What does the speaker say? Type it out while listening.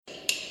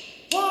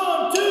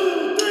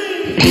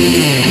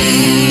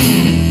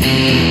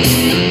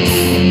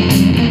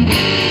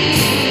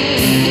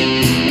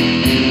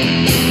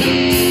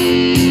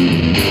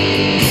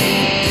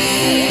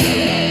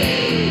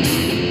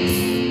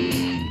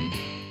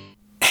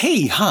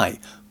Hi,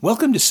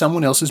 welcome to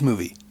Someone Else's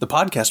Movie, the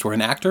podcast where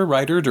an actor,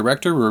 writer,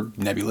 director, or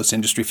nebulous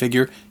industry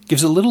figure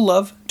gives a little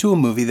love to a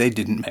movie they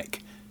didn't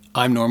make.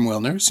 I'm Norm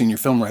Wilner, senior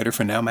film writer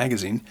for Now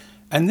Magazine,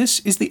 and this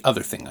is The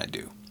Other Thing I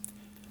Do.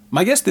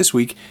 My guest this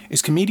week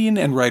is comedian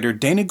and writer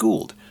Dana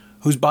Gould,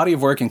 whose body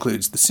of work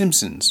includes The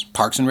Simpsons,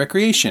 Parks and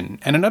Recreation,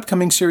 and an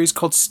upcoming series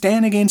called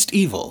Stan Against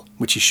Evil,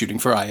 which he's shooting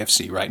for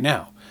IFC right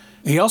now.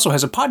 He also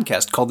has a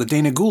podcast called The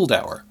Dana Gould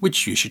Hour,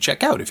 which you should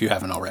check out if you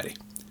haven't already.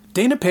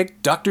 Dana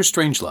picked Dr.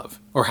 Strangelove,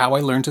 or How I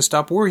Learned to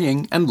Stop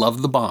Worrying and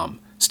Love the Bomb,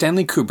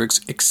 Stanley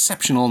Kubrick's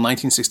exceptional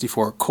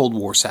 1964 Cold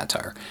War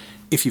satire.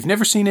 If you've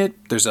never seen it,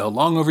 there's a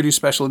long overdue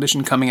special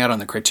edition coming out on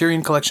the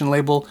Criterion Collection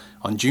label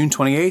on June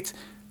 28th.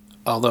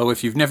 Although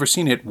if you've never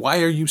seen it,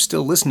 why are you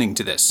still listening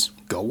to this?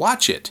 Go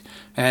watch it,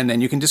 and then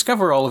you can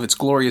discover all of its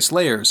glorious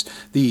layers,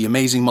 the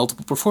amazing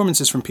multiple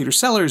performances from Peter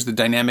Sellers, the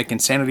dynamic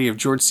insanity of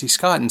George C.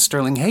 Scott and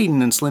Sterling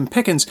Hayden and Slim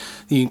Pickens,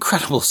 the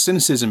incredible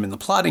cynicism in the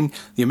plotting,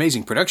 the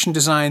amazing production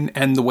design,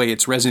 and the way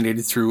it's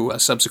resonated through a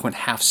subsequent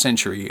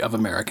half-century of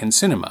American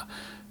cinema.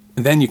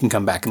 Then you can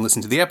come back and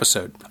listen to the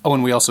episode. Oh,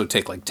 and we also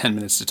take like 10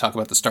 minutes to talk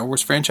about the Star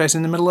Wars franchise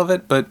in the middle of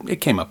it, but it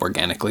came up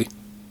organically.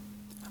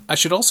 I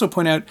should also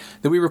point out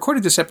that we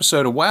recorded this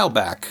episode a while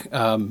back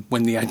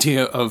when the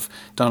idea of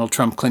Donald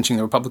Trump clinching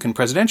the Republican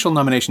presidential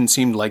nomination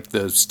seemed like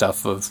the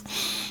stuff of,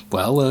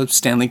 well, a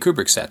Stanley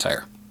Kubrick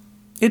satire.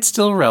 It's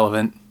still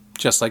relevant,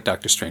 just like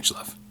Dr.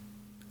 Strangelove.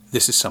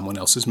 This is Someone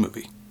Else's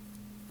Movie.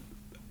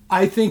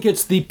 I think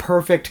it's the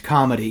perfect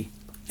comedy,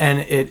 and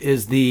it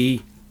is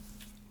the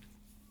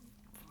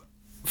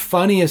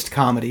funniest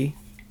comedy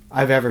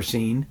I've ever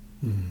seen.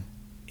 Mm-hmm.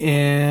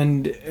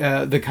 And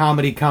the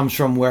comedy comes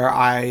from where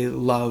I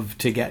love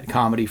to get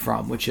comedy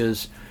from, which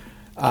is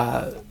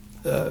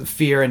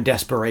fear and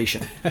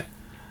desperation.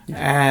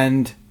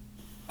 And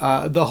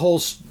the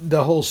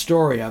whole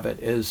story of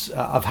it is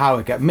of how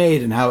it got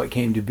made and how it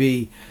came to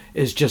be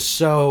is just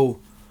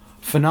so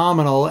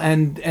phenomenal.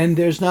 And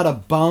there's not a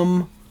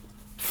bum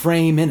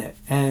frame in it,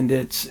 and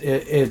it's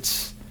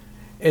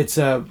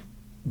a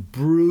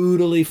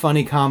brutally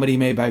funny comedy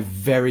made by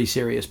very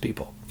serious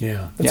people.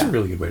 Yeah, that's a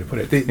really good way to put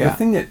it.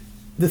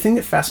 The thing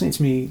that fascinates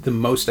me the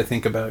most, I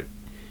think, about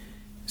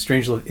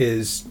Strangelove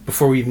is,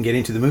 before we even get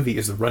into the movie,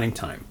 is the running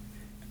time.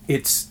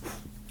 It's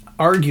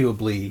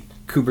arguably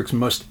Kubrick's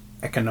most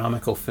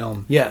economical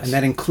film. Yes. And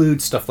that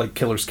includes stuff like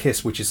Killer's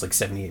Kiss, which is like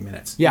 78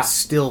 minutes. Yeah.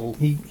 Still,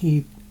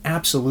 he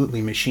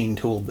absolutely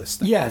machine-tooled this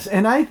thing. Yes,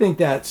 and I think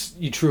that's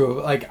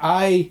true. Like,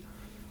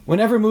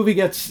 whenever a movie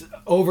gets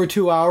over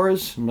 2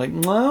 hours, I'm like,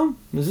 well,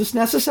 is this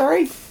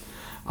necessary?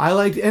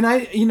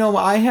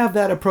 I have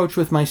that approach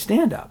with my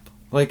stand-up.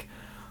 Like,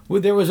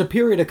 there was a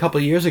period a couple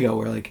of years ago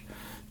where, like,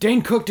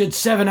 Dane Cook did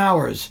 7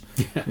 hours.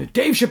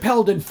 Dave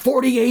Chappelle did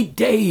 48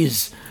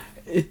 days.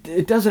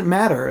 It doesn't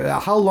matter.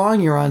 How long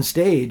you're on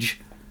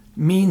stage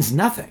means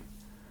nothing.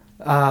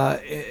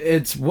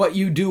 It's what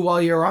you do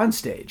while you're on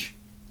stage.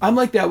 I'm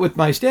like that with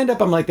my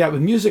stand-up. I'm like that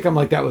with music. I'm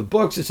like that with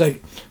books. It's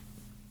like,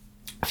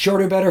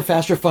 shorter, better,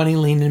 faster, funny,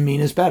 lean, and mean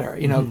is better.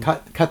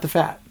 Cut the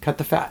fat. Cut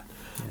the fat.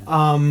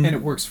 Yeah. And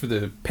it works for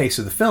the pace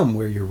of the film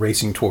where you're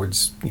racing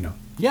towards,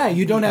 Yeah,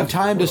 you don't have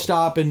time to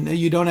stop and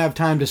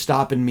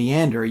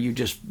meander. You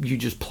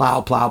just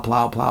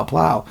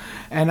plow.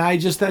 And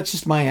that's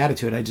just my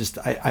attitude.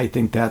 I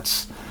think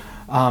that's,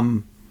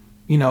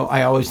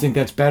 I always think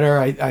that's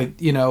better.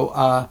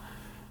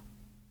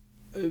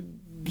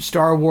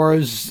 Star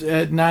Wars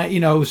at night,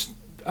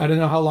 I don't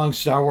know how long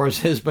Star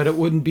Wars is, but it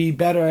wouldn't be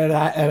better at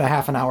a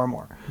half an hour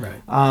more.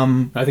 Right.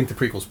 I think the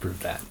prequels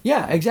proved that.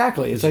 Yeah,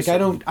 exactly. It's like I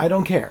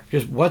don't care.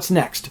 Just what's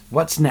next?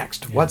 What's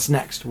next? Yeah. What's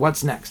next?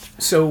 What's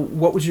next? So,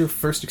 what was your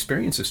first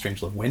experience of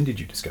Strangelove? When did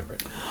you discover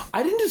it?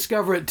 I didn't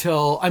discover it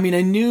till I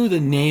knew the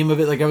name of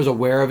it, like I was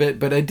aware of it,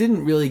 but I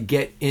didn't really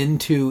get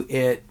into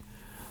it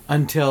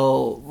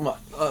until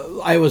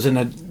I was in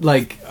my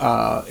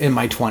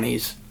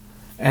 20s,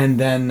 and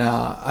then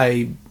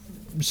I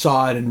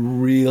saw it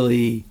and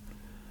really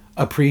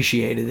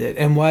appreciated it.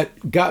 And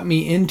what got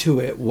me into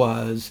it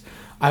was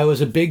I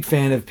was a big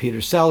fan of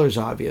Peter Sellers,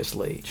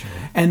 obviously. Sure.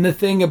 And the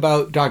thing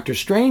about Dr.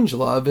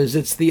 Strangelove is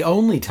it's the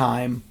only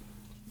time,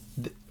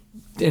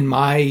 in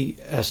my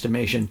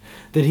estimation,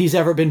 that he's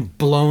ever been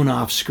blown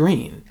off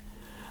screen.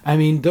 I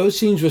mean, those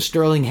scenes with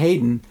Sterling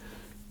Hayden,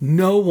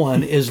 no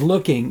one is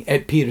looking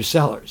at Peter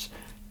Sellers.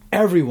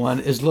 Everyone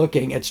is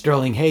looking at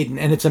Sterling Hayden,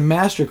 and it's a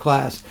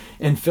masterclass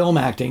in film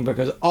acting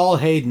because all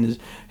Hayden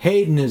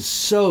is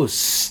so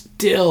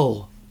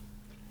still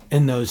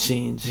in those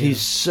scenes. Yeah. He's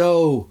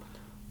so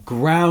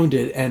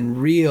grounded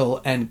and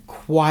real and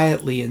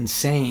quietly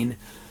insane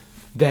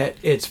that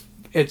it's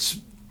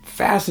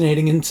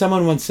fascinating. And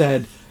someone once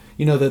said,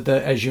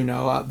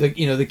 that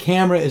the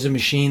camera is a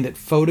machine that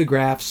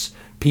photographs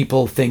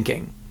people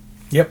thinking.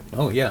 Yep.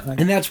 Oh, yeah.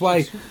 And that's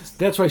why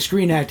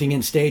screen acting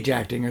and stage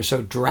acting are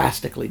so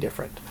drastically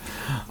different.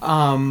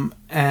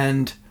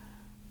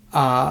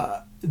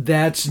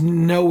 That's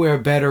nowhere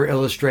better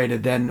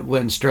illustrated than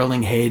when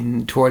Sterling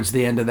Hayden, towards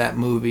the end of that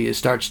movie,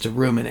 starts to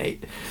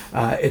ruminate.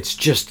 It's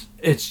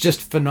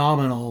just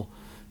phenomenal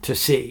to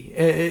see.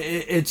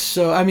 It's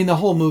so. I mean, the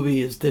whole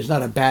movie there's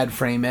not a bad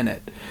frame in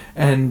it,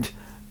 and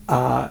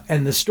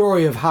the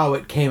story of how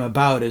it came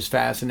about is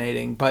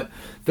fascinating. But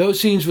those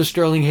scenes with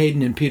Sterling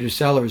Hayden and Peter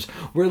Sellers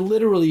were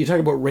literally, you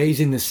talk about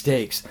raising the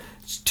stakes.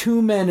 It's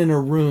two men in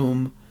a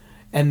room.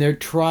 And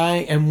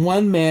and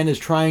one man is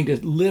trying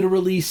to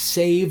literally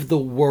save the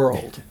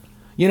world.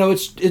 You know,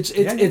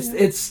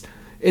 it's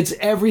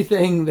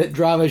everything that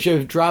drama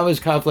shows. Drama's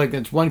conflict.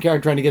 It's one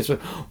character trying to get.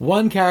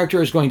 One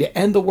character is going to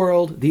end the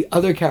world. The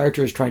other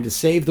character is trying to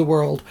save the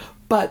world.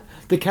 But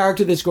the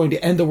character that's going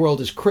to end the world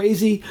is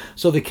crazy.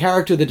 So the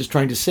character that is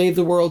trying to save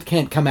the world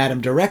can't come at him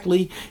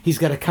directly. He's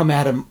got to come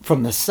at him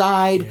from the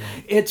side. Yeah.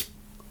 It's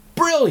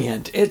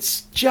brilliant.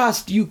 It's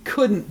just, you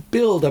couldn't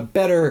build a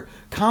better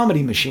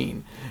comedy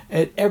machine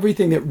at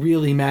everything that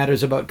really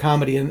matters about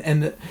comedy.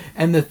 And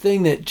the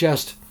thing that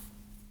just,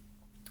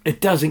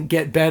 it doesn't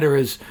get better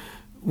is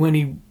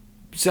when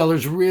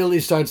Sellers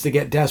really starts to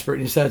get desperate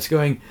and he starts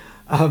going,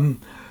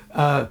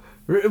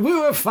 we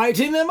were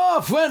fighting them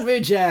off, weren't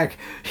we, Jack?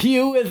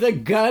 You with the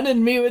gun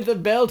and me with the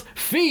belt.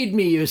 Feed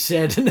me, you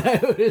said. And I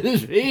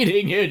was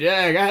feeding you,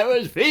 Jack. I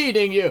was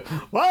feeding you.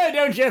 Why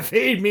don't you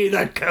feed me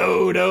the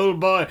code,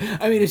 old boy?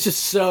 I mean, it's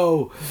just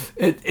so...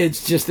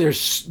 It's just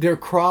they're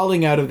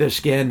crawling out of their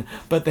skin,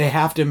 but they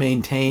have to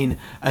maintain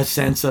a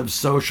sense of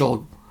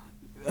social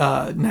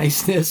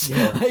niceness.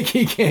 Yeah. Like,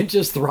 he can't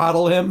just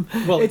throttle him.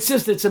 Well, it's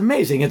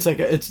amazing. It's like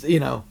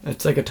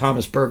a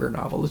Thomas Berger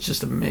novel. It's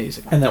just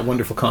amazing. And that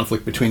wonderful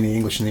conflict between the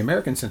English and the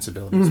American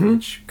sensibilities,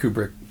 which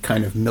Kubrick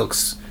kind of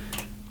milks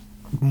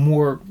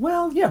more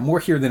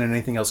here than in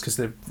anything else, because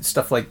the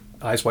stuff like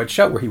Eyes Wide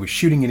Shut, where he was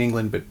shooting in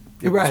England, but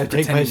it was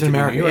take place in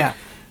America. Yeah,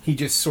 he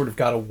just sort of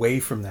got away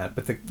from that.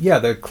 But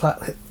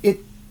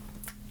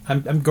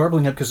I'm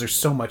garbling up because there's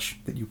so much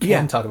that you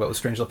can talk about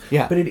with Strangelove.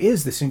 Yeah, but it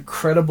is this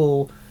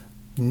incredible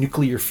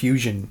nuclear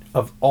fusion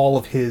of all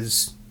of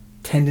his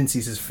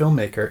tendencies as a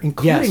filmmaker,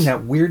 including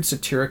that weird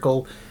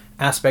satirical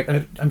aspect.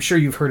 And I'm sure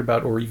you've heard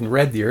about or even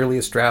read the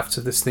earliest drafts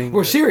of this thing.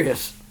 We're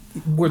serious.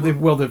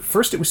 The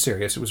first it was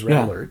serious. It was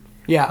Red Alert.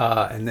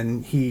 Yeah. And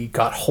then he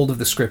got hold of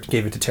the script,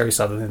 gave it to Terry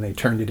Sutherland, and they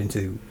turned it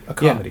into a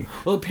comedy. Yeah.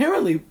 Well,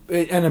 apparently,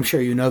 and I'm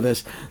sure you know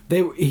this,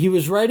 he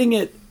was writing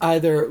it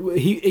either...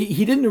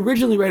 He didn't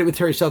originally write it with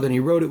Terry Sutherland. He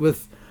wrote it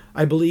with,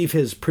 I believe,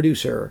 his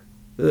producer.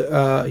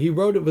 He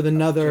wrote it with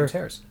another... James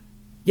Harris.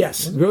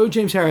 Yes, wrote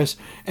James Harris,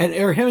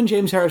 or him and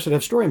James Harris would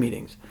have story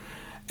meetings,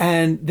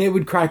 and they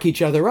would crack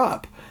each other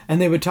up,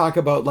 and they would talk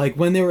about, like,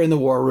 when they were in the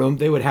war room,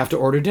 they would have to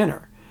order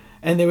dinner,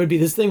 and there would be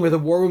this thing where the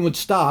war room would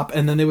stop,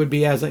 and then they would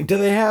be as like, do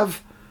they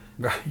have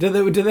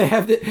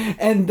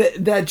and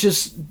that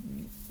just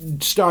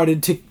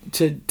started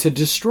to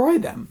destroy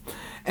them,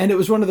 and it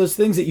was one of those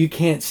things that you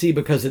can't see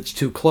because it's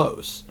too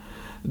close.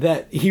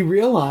 That he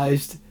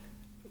realized,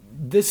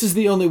 this is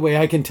the only way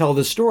I can tell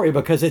the story,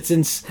 because it's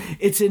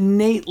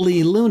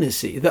innately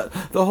lunacy. The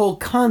whole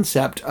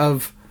concept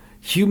of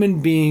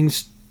human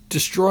beings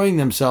destroying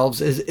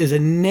themselves is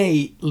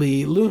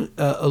innately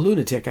a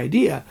lunatic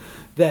idea.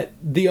 That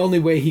the only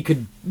way he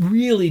could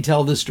really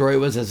tell the story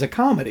was as a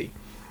comedy.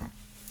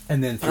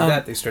 And then through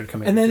that they started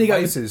coming. And then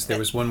there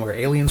was one where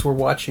aliens were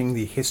watching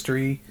the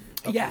history.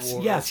 Yes.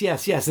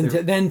 And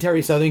then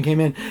Terry Sutherland came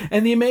in.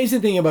 And the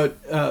amazing thing about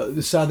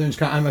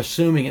I'm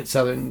assuming it's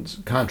Sutherland's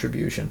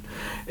contribution,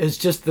 is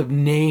just the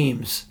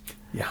names.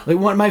 Yeah. Like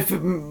one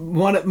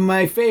of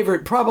my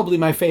favorite, probably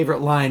my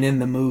favorite line in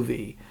the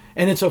movie.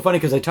 And it's so funny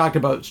because I talked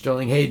about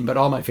Sterling Hayden, but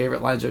all my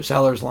favorite lines are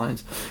Sellers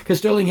lines. Because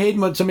Sterling Hayden,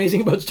 what's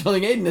amazing about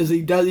Sterling Hayden is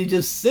he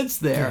just sits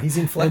there. Yeah, he's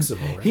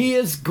inflexible. Right? He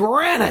is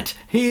granite.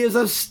 He is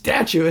a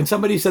statue. And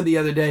somebody said the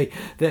other day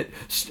that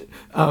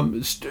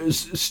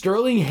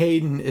Sterling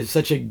Hayden is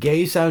such a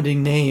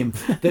gay-sounding name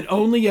that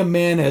only a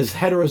man as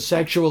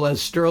heterosexual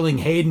as Sterling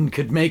Hayden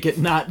could make it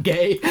not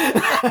gay.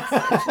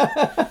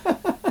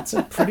 That's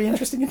a pretty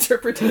interesting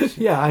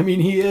interpretation. Yeah, I mean,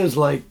 he is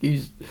like,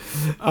 he's...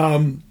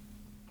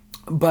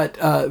 But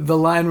the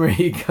line where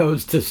he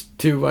goes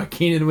to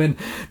Keenan Wynn,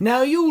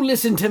 now you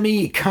listen to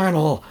me,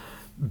 Colonel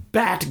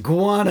Bat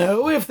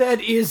Guano, if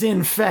that is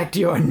in fact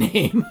your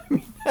name. I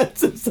mean,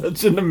 that's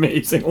such an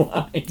amazing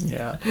line.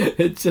 Yeah,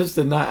 it's just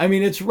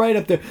it's right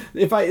up there.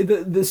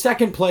 The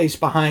second place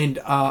behind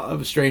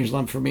of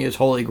Strangelove for me is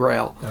Holy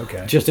Grail.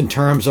 Okay, just in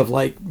terms of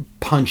like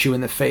punch you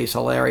in the face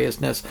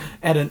hilariousness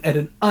at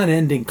an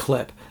unending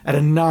clip, at a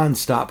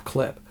nonstop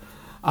clip.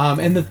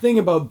 And the thing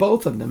about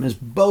both of them is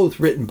both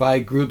written by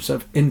groups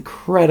of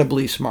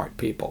incredibly smart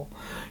people.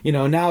 You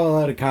know, now a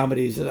lot of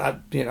comedies, I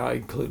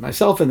include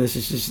myself in this,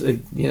 it's just,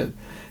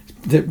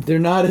 they're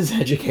not as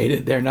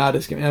educated. They're not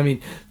as,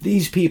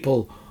 these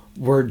people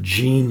were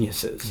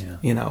geniuses,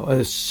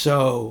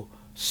 so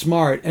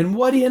smart. And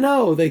what do you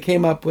know? They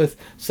came up with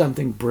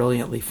something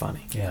brilliantly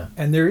funny. Yeah.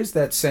 And there is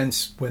that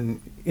sense when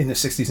in the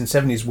 60s and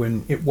 70s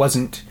when it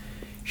wasn't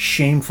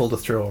shameful to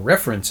throw a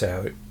reference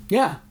out.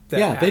 Yeah. That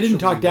Yeah, they didn't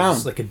talk actually down.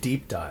 was like a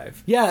deep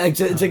dive. Yeah, it's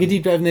like a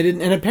deep dive, and they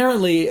didn't. And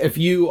apparently, if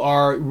you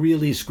are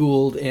really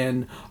schooled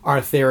in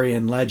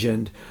Arthurian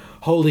legend,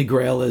 Holy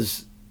Grail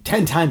is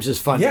 10 times as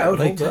funny. Yeah, it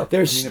like, holds up.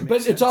 there's, I mean, it but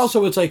makes it's sense.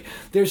 also it's like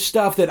there's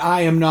stuff that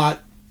I am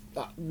not,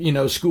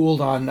 schooled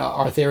on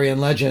Arthurian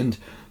legend,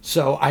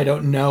 so I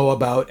don't know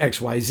about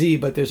XYZ.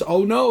 But there's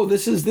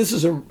this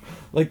is a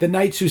like the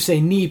Knights Who Say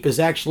Neep is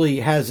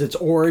actually has its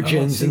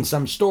origins in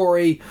some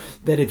story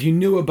that if you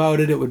knew about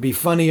it, it would be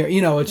funnier.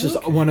 It's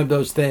just one of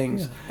those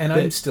things. Yeah. And that-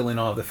 I'm still in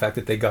awe of the fact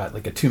that they got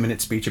like a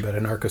 2-minute speech about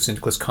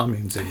anarcho-syndicalist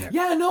communes in there.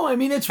 Yeah, no, I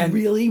mean it's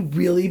really,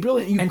 really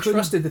brilliant. You And couldn't-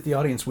 trusted that the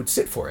audience would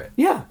sit for it.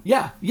 Yeah,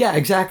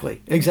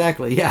 exactly,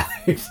 yeah.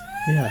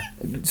 Yeah.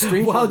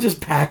 While just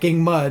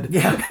packing mud.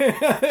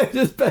 Yeah.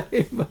 Just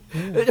packing mud.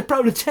 A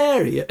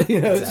proletariat.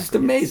 It's just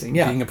amazing.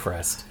 Yeah, Being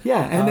oppressed.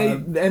 yeah,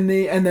 and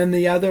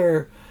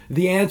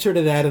the answer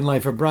to that in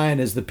Life of Brian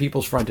is the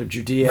People's Front of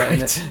Judea,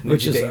 Right.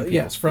 which is Judean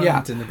People's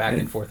Front and the back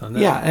and forth on that.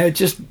 Yeah, and it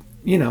just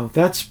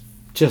that's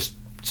just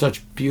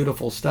such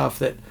beautiful stuff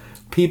that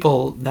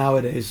people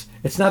nowadays.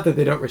 It's not that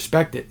they don't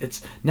respect it;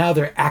 it's now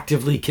they're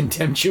actively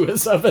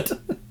contemptuous of it.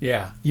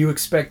 Yeah. You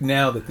expect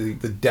now that the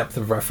depth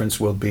of reference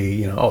will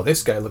be,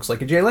 this guy looks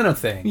like a Jay Leno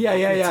thing. Yeah,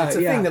 It's a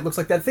thing that looks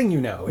like that thing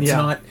It's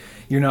not,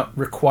 you're not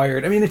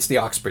required. I mean, it's the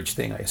Oxbridge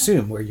thing, I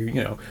assume, where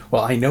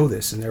I know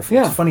this and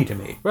therefore it's funny to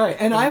me. Right,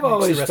 and I've it makes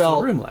always the rest felt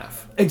of the room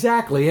laugh.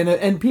 exactly,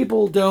 and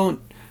people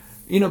don't,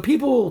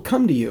 people will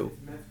come to you,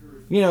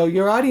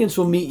 your audience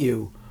will meet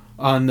you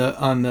on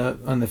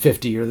the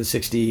 50 or the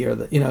 60 or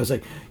the it's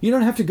like you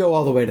don't have to go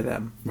all the way to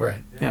them. Right.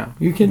 Yeah,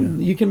 you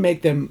can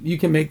make them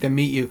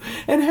meet you.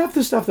 And half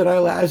the stuff that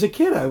as a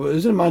kid, I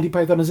was in Monty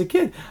Python as a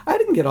kid. I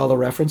didn't get all the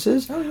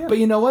references, but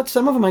you know what?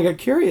 Some of them I got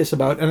curious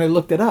about, and I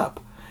looked it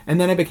up,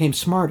 and then I became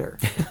smarter.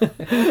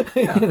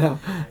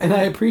 And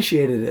I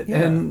appreciated it,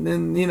 Yeah. and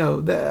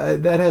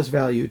that has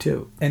value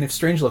too. And if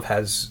Strangelove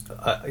has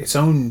its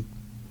own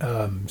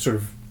sort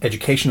of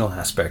educational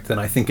aspect, then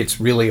I think it's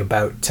really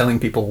about telling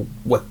people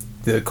what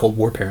the Cold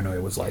War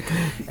paranoia was like,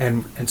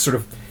 and sort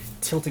of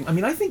tilting. I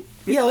mean, I think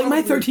Like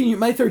my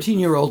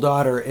 13-year-old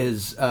daughter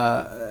is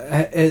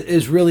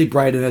really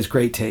bright and has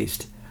great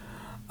taste,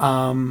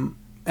 and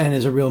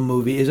is a real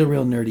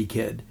nerdy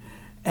kid,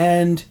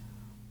 and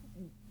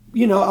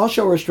I'll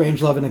show her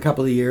Strangelove in a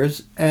couple of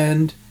years,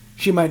 and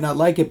she might not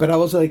like it, but I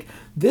was like,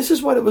 this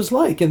is what it was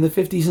like in the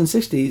 50s and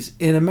 60s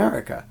in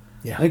America.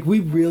 Yeah. Like we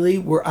really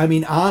were. I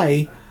mean,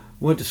 I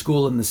went to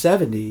school in the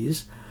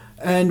 70s,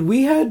 and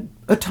we had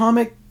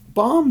atomic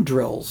bomb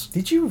drills.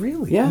 Did you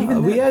really? Yeah,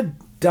 Even we then?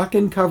 had duck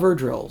and cover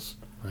drills.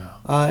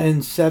 Wow.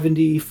 In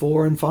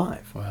 74 and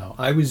 5. Wow.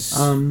 I was.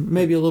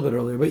 Maybe a little bit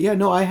earlier, but yeah,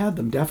 no, I had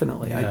them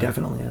definitely. I Yeah.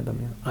 definitely had them.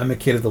 Yeah. I'm a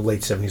kid of the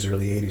late 70s,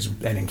 early 80s,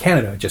 and in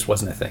Canada, it just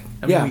wasn't a thing.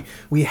 I mean, Yeah.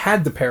 we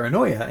had the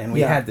paranoia, and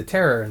we Yeah. had the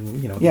terror,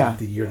 and, Yeah.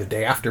 the year the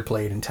day after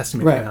played, and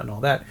Testament Right. came out, and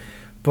all that.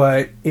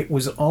 But it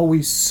was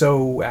always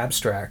so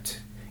abstract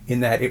in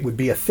that it would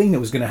be a thing that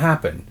was going to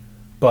happen,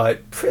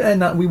 but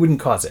we wouldn't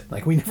cause it.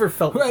 Like, we never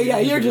felt... Right? Yeah,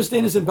 you're just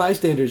innocent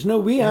bystanders.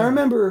 No, I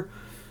remember.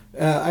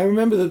 I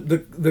remember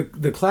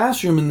the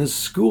classroom in this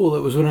school.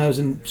 It was when I was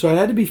in. So I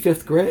had to be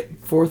 4th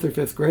or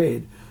 5th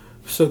grade.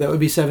 So that would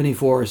be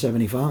 74 or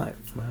 75.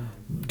 Wow.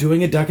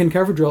 Doing a duck and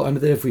cover drill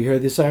under if we hear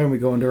the siren, we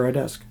go under our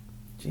desk.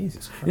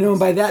 Jesus Christ. And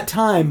by that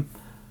time,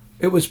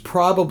 it was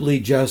probably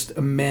just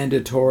a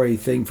mandatory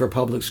thing for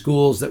public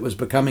schools that was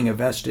becoming a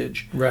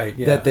vestige. Right,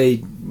 yeah. That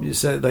they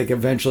said,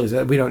 eventually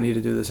said, we don't need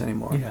to do this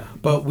anymore. Yeah.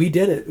 But we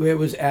did it. It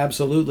was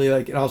absolutely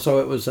and also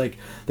it was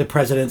the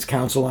President's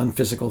Council on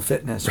Physical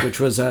Fitness, which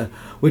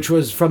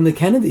was from the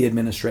Kennedy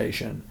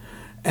administration.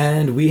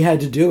 And we had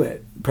to do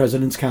it.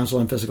 President's Council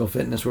on Physical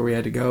Fitness, where we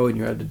had to go and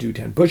you had to do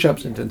 10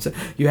 push-ups and 10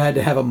 you had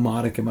to have a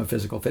modicum of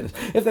physical fitness.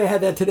 If they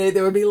had that today,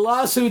 there would be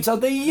lawsuits out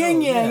the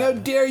yin-yang. yeah. How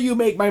dare you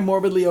make my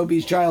morbidly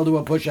obese child do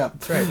a push-up?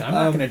 That's right. I'm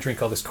not going to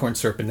drink all this corn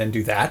syrup and then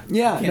do that.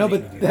 Yeah, You no, can't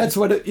make me but do that's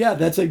what it, yeah,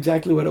 that's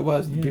exactly what it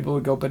was. People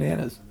would go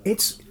bananas.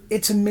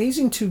 It's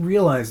amazing to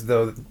realize,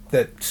 though,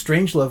 that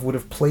Strangelove would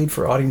have played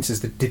for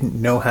audiences that didn't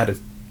know how to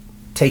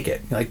take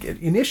it,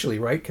 initially,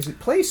 right? Because it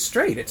plays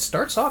straight. It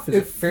starts off as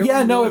a fairly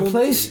it normal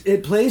plays movie.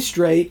 it plays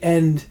straight,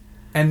 and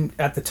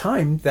at the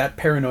time, that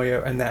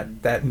paranoia and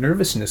that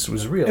nervousness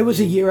was real. it was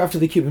a year after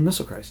the Cuban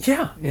Missile Crisis.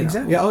 Yeah, You know?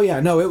 exactly. Yeah, oh yeah,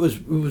 no, it was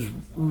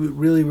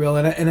really real,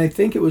 and I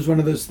think it was one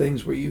of those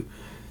things where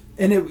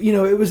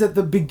it was at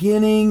the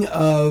beginning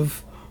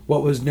of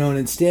what was known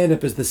in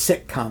stand-up as the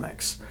sick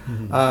comics.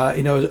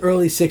 Mm-hmm. It was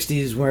early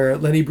 '60s where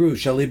Lenny Bruce,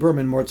 Shelley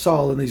Berman, Mort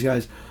Saul, and these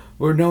guys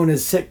were known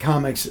as sick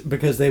comics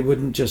because they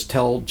wouldn't just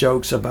tell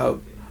jokes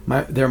about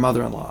their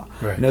mother-in-law.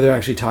 Right. They're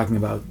actually talking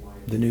about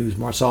the news.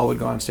 Mort Saul would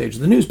go on stage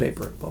with the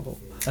newspaper, blah blah.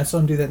 I saw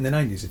him do that in the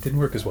 90s. It didn't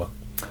work as well.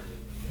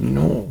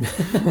 No.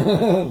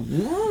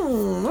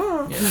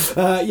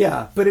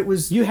 Yeah, But it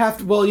was... you have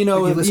to. Well, you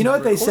know If you listen what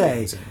to they say.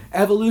 recordings and-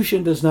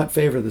 Evolution does not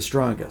favor the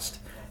strongest,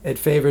 It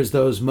favors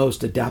those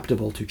most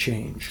adaptable to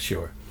change.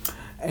 Sure.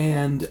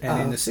 And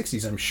in the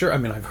 60s, I'm sure, I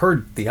mean, I've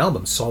heard the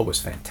album, Saul was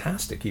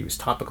fantastic. He was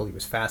topical, he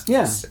was fast,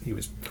 Yeah. he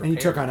was prepared. And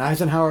he took on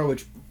Eisenhower,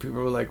 which people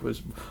were like,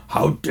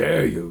 how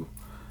dare you?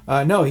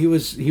 No, he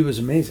was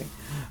amazing.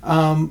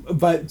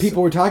 But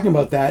people were talking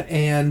about that,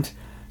 and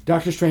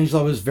Dr.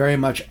 Strangelove was very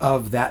much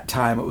of that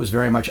time. It was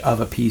very much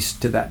of a piece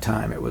to that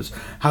time. It was,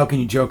 how can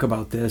you joke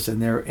about this?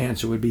 And their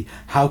answer would be,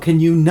 how can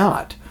you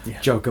not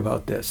joke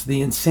about this?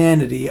 The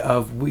insanity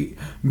of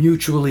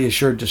mutually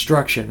assured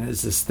destruction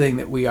is this thing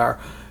that we are,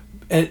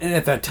 and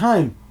at that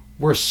time,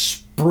 we're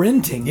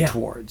sprinting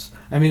towards.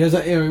 I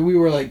mean, we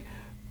were like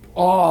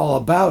all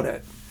about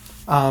it.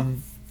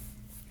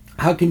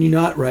 How can you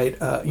not write?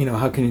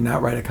 How can you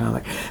not write a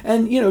comic?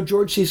 And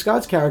George C.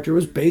 Scott's character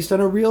was based on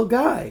a real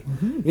guy.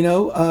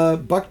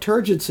 Mm-hmm. Buck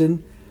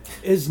Turgidson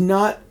is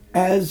not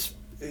as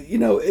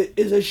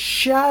is a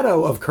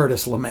shadow of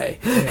Curtis LeMay.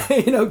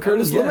 Yeah.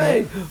 Curtis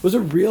LeMay was a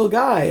real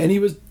guy, and he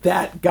was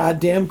that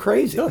goddamn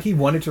crazy. No, he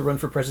wanted to run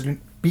for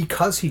president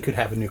because he could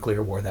have a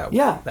nuclear war that way.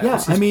 That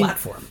was his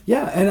platform.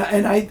 Yeah,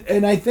 and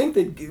I think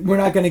that we're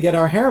not going to get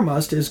our hair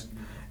mussed is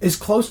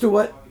close to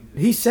what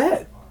he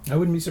said. I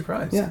wouldn't be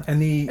surprised. Yeah.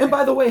 And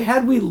by the way,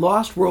 had we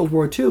lost World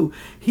War II,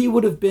 he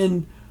would have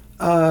been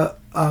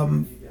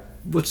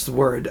what's the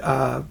word?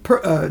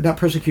 Not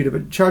persecuted,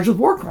 but charged with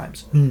war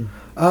crimes.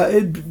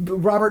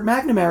 Robert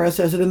McNamara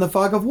says it in The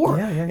Fog of War.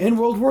 Yeah. In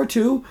World War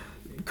II,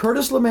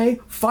 Curtis LeMay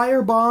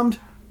firebombed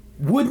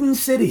wooden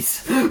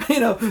cities.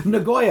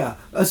 Nagoya,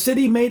 a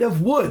city made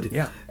of wood.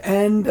 Yeah.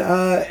 And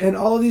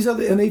all of these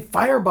other, and they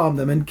firebombed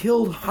them and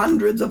killed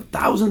hundreds of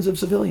thousands of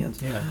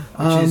civilians. Yeah.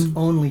 Which is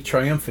only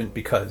triumphant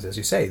because, as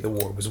you say, the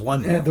war was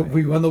won.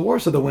 We won the war,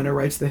 so the winner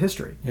writes the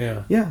history.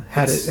 Yeah. Yeah.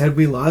 Had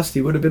we lost,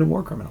 he would have been a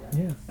war criminal.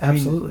 Yeah.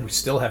 Absolutely. I mean, we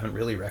still haven't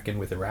really reckoned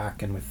with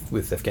Iraq and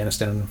with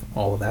Afghanistan and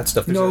all of that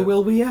stuff. Nor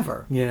will we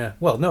ever. Yeah.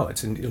 Well, no,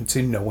 it's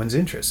in no one's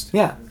interest.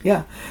 Yeah.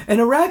 And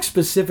Iraq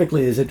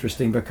specifically is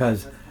interesting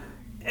because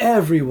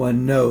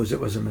everyone knows it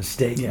was a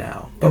mistake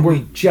now, but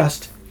we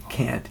just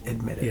can't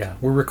admit it. Yeah,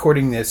 we're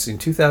recording this in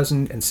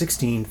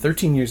 2016,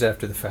 13 years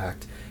after the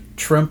fact.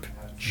 Trump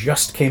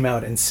just came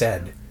out and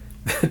said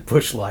that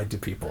Bush lied to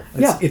people.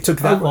 It took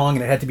that long,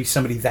 and it had to be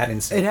somebody that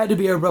insane. It had to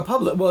be a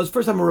Republican. Well, it's the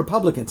first time a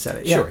Republican said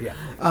it. Sure, yeah.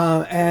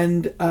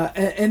 And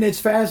it's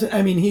fascinating.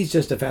 I mean, he's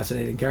just a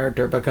fascinating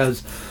character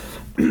because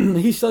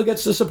he still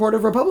gets the support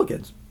of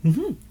Republicans.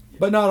 Mm-hmm.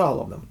 But not all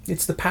of them.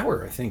 It's the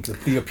power, I think,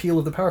 the appeal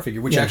of the power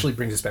figure, which actually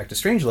brings us back to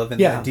Strangelove and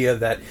the idea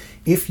that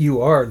if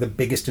you are the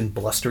biggest and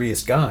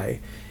blusteriest guy,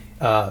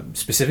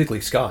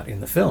 specifically Scott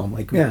in the film,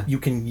 you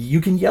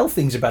can yell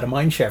things about a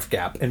mineshaft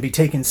gap and be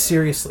taken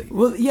seriously.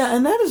 Well, yeah,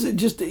 and that is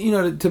just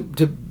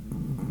to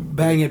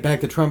bang it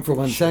back to Trump for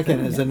one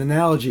second as an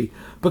analogy,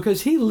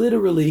 because he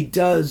literally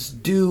does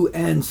do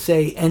and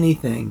say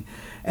anything,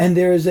 and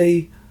there is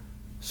a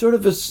sort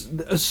of the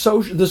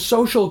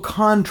social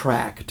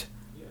contract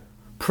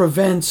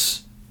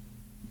prevents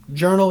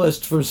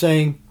journalists from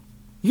saying,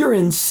 you're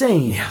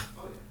insane. Yeah.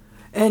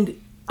 And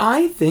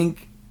I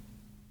think,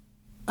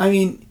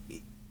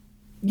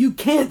 you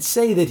can't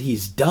say that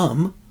he's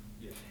dumb.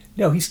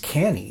 No, he's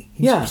canny.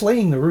 He's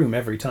playing the room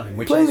every time,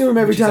 which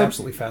is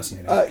absolutely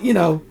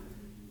fascinating.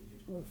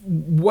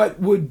 What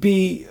would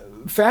be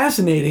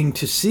fascinating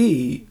to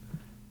see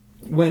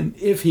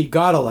if he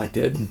got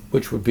elected,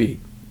 which would be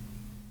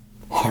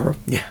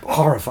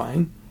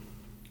horrifying,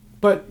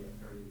 but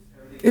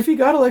if he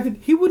got elected,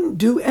 he wouldn't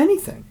do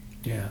anything.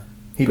 Yeah.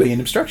 He'd be an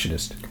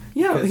obstructionist.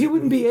 Yeah, he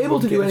wouldn't be able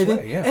to do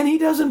anything. And he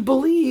doesn't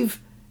believe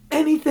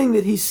anything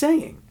that he's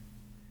saying.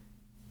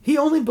 He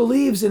only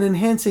believes in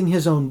enhancing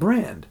his own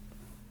brand.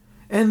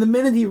 And the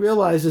minute he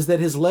realizes that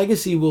his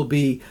legacy will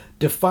be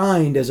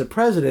defined as a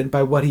president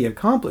by what he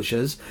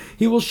accomplishes,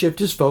 he will shift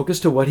his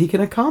focus to what he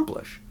can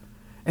accomplish.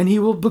 And he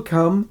will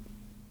become,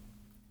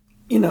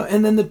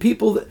 and then the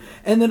people,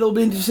 and then it'll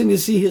be interesting to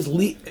see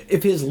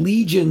if his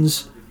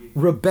legions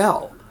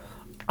rebel.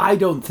 I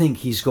don't think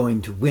he's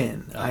going to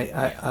win.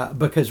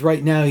 Because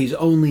right now he's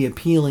only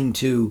appealing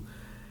to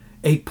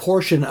a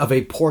portion of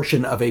a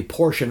portion of a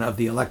portion of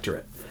the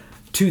electorate.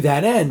 To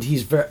that end,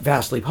 he's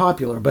vastly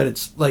popular, but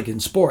it's like in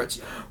sports.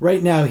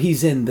 Right now,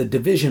 he's in the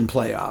division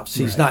playoffs.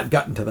 He's not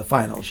gotten to the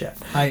finals yet.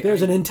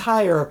 There's an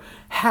entire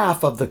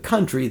half of the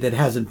country that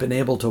hasn't been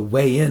able to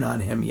weigh in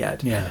on him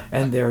yet,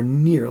 and they're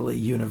nearly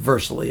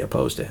universally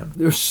opposed to him.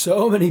 There's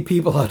so many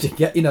people out to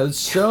get,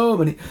 so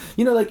many,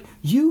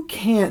 you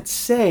can't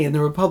say in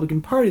the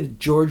Republican Party that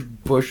George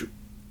Bush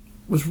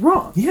was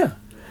wrong. Yeah.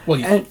 Well,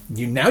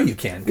 now you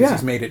can,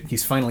 because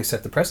he's finally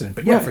set the precedent.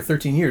 But for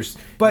 13 years,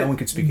 no one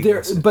could speak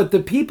against it. But the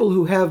people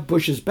who have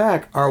Bush's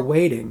back are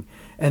waiting,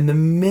 and the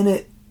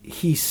minute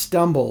he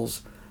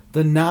stumbles,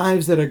 the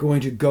knives that are going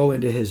to go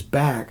into his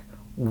back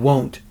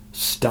won't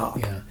stop.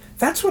 Yeah.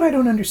 That's what I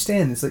don't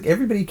understand. It's like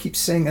everybody keeps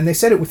saying, and they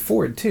said it with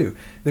Ford too.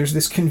 There's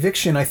this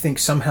conviction, I think,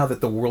 somehow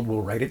that the world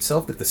will right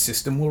itself, that the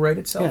system will right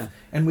itself. Yeah.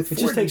 And with It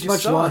Ford, just takes we just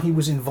much saw longer. he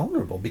was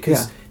invulnerable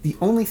because the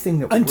only thing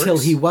that Until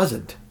works, he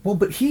wasn't. well,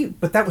 but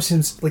that was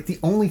his, like the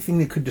only thing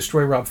that could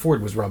destroy Rob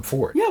Ford was Rob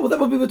Ford. Yeah, well, that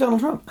would be with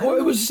Donald Trump. Or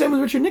it was the same with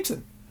Richard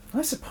Nixon.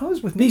 I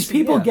suppose with These Nixon,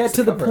 people yeah, get it's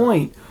to the cover-up.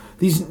 point.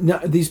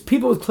 These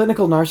people with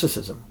clinical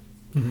narcissism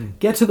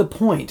get to the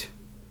point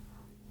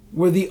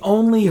where the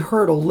only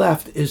hurdle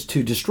left is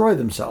to destroy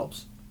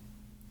themselves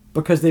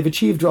because they've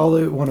achieved all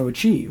they want to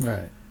achieve,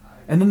 Right.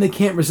 and then they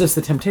can't resist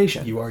the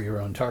temptation. You are your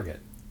own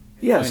target.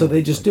 Yeah, so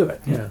they just do it.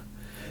 Yeah.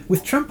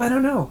 With Trump, I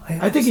don't know.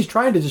 I think he's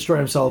trying to destroy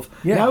himself.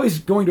 Yeah. Now he's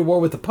going to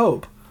war with the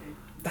Pope.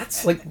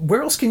 That's like,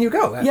 where else can you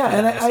go? after Yeah,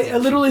 and that I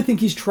escalation? literally think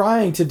he's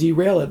trying to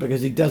derail it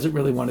because he doesn't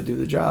really want to do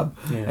the job.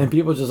 Yeah. And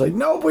people are just like,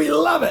 no, we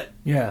love it.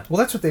 Yeah,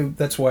 well,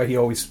 that's why he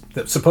always,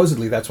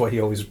 supposedly that's why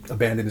he always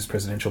abandoned his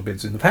presidential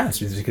bids in the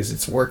past, is because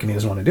it's work and he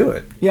doesn't want to do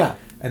it. Yeah.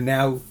 And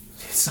now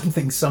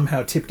something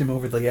somehow tipped him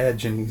over the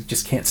edge and he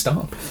just can't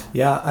stop.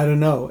 Yeah, I don't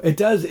know. It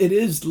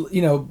is,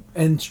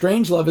 and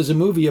Strangelove is a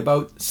movie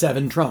about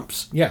 7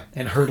 Trumps. Yeah,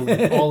 and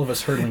hurtling, all of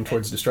us hurtling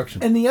towards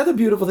destruction. And the other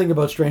beautiful thing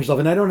about Strangelove,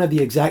 and I don't have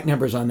the exact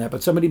numbers on that,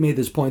 but somebody made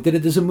this point, that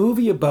it is a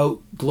movie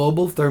about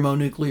global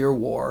thermonuclear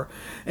war,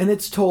 and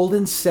it's told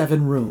in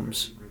 7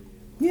 rooms.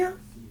 Yeah.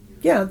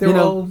 Yeah, they're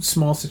all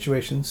small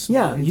situations.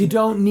 Yeah, you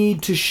don't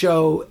need to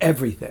show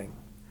everything.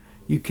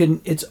 You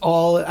can, it's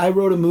all, I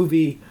wrote a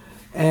movie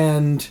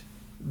and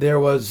there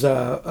was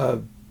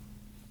a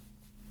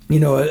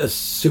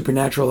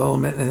supernatural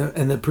element,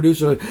 and the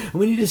producer,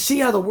 we need to see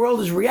how the world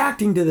is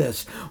reacting to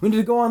this. We need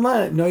to go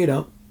online. No, you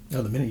don't.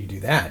 Oh, the minute you do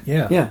that,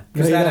 yeah. Yeah,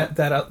 Because no, you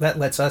that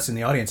lets us in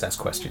the audience ask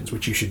questions,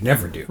 which you should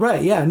never do.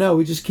 Right, yeah, no,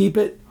 we just keep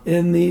it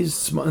in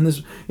this,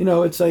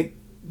 it's like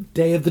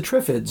Day of the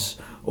Triffids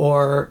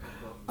or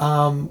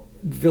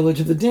Village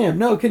of the Damned.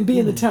 No, it can be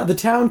in the town. The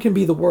town can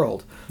be the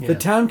world. Yeah. The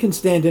town can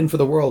stand in for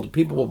the world.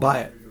 People will buy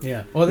it.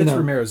 Yeah. Well, that's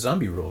Romero's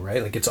zombie rule,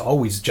 right? Like, it's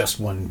always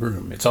just one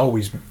room. It's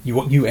always,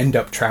 you end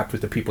up trapped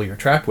with the people you're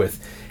trapped with.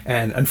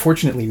 And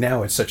unfortunately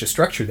now it's such a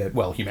structure that,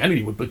 well,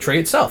 humanity would betray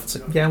itself. It's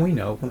like, yeah, we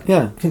know.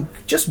 Yeah.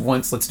 Just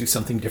once, let's do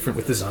something different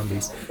with the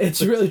zombies.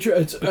 It's really true.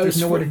 But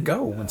there's nowhere to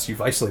go once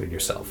you've isolated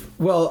yourself.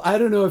 Well, I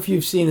don't know if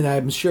you've seen it.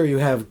 I'm sure you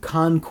have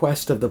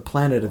Conquest of the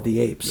Planet of the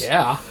Apes.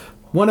 Yeah.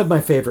 One of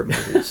my favorite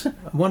movies.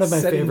 One of my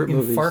Set favorite in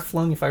movies.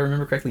 Far-flung, if I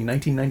remember correctly,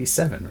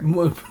 1997.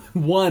 Right?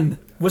 One.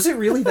 Was it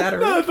really that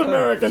early? North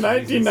America, Oh,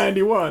 Jesus.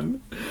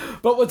 1991.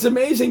 But what's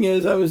amazing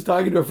is I was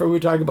talking to a friend, we were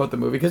talking about the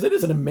movie, because it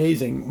is an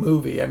amazing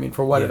movie, I mean,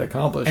 for what it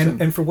accomplished.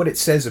 And for what it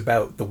says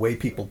about the way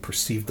people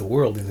perceived the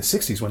world in the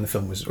 60s when the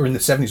film was, or in the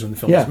 70s when the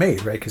film was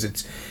made, right? Because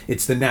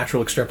it's the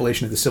natural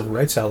extrapolation of the civil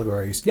rights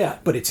allegories. Yeah.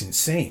 But it's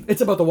insane.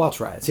 It's about the Watts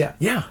riots, yeah.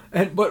 Yeah.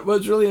 And but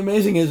what's really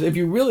amazing is if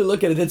you really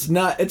look at it,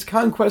 it's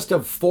conquest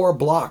of 4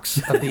 blocks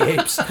of the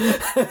apes.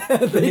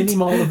 The mini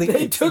mall of the They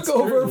apes. took It's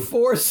over true.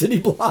 4 city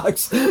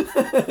blocks.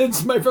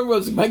 It's, my friend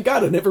was, my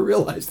God, I never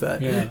realized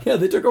that. Yeah.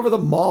 They took over the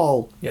mall.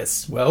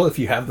 Yes. Well, if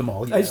you have the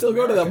mall, you I have still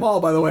go to that America. mall,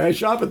 by the way. I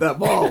shop at that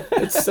mall.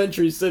 It's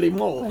Century City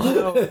Mall.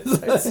 No,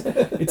 it's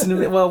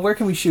well, where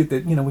can we shoot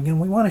that? We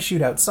want to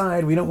shoot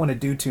outside. We don't want to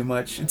do too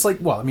much. It's like,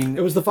 well, I mean,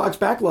 It was the Fox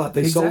backlot.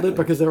 They sold Exactly. it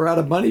because they were out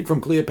of money from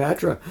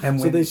Cleopatra. And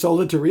So when- they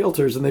sold it to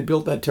realtors and they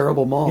built that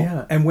terrible mall.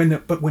 yeah. And when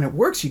it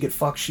works, you get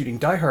Fox shooting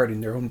Die Hard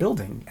in their own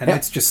building, and Yeah.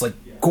 it's just like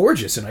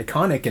gorgeous and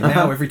iconic. And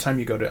now every time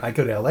I go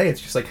to LA,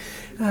 it's just like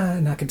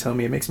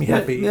Nakatomi. It makes me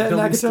happy. Yeah,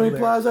 Building's still Nakatomi there.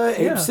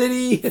 Plaza, Ape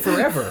City.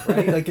 forever,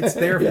 right? Like it's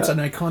there. It's Yeah.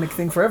 an iconic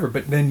thing forever.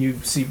 But then you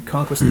see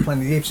Conquest of the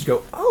Planet of the Apes, you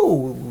go,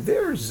 oh,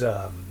 there's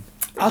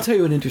I'll tell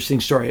you an interesting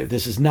story.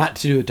 This is not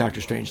to do with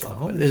Doctor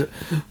Strangelove.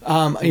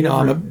 I'm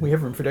a we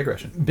have room for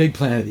digression. big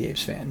Planet of the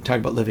Apes fan. Talk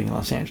about living in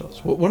Los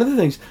Angeles. Well, one of the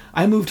things,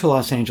 I moved to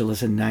Los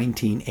Angeles in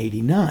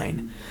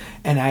 1989,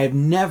 and I have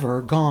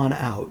never gone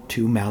out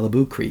to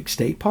Malibu Creek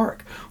State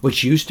Park,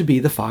 which used to be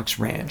the Fox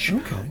Ranch,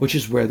 which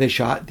is where they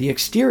shot the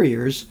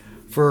exteriors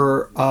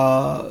for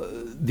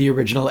the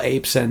original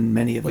Apes and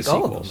many of the Like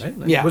sequels. all of them, right?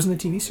 Like, Yeah. Wasn't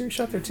the TV series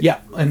shot there too? Yeah,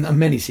 and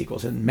many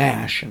sequels, and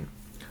MASH. And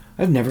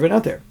I've never been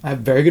out there. I have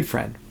a very good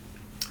friend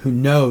who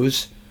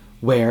knows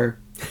where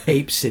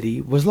Ape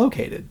City was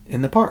located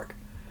in the park.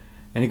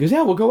 And he goes,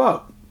 yeah, we'll go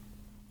out.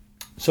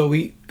 So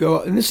we go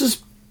out, and this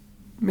is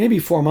maybe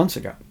 4 months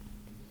ago.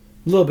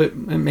 A little bit,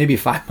 maybe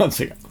 5 months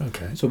ago.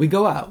 Okay. So we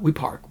go out, we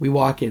park, we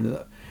walk into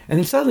the, and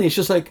then suddenly it's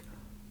just like,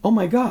 oh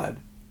my God,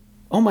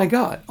 oh my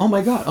God, oh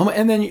my God.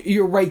 And then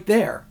you're right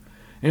there.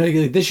 And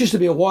you're like, this used to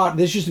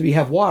be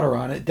have water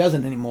on it. It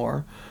doesn't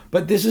anymore.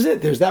 But this is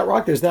it. There's that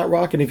rock,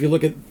 and if you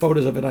look at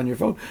photos of it on your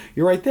phone,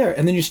 you're right there.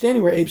 And then you're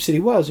standing where Ape City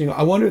was, and you go,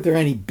 I wonder if there are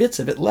any bits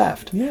of it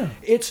left. Yeah.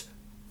 It's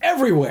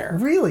everywhere.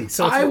 Really?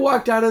 So it's I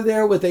walked out of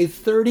there with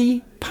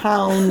 30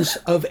 pounds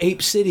of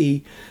Ape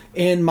City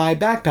in my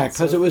backpack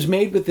because it was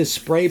made with this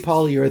spray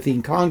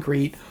polyurethane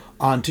concrete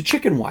onto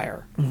chicken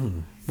wire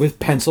with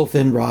pencil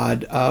thin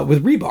rod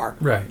with rebar.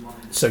 right.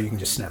 So you can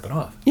just snap it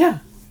off. Yeah.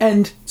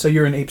 And So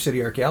you're an Ape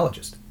City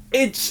archaeologist.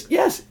 it's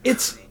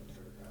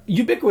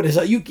ubiquitous.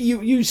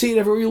 You see it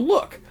everywhere you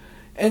look.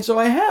 And so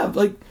I have,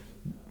 like,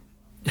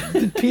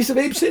 the piece of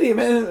Ape City,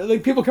 man.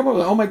 Like, people come over,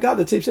 like, oh my God,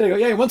 that's Ape City. I go,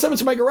 yeah, you want something?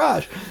 It's in my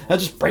garage. I'll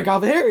just break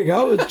off, here you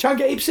go. It's a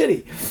chunk of Ape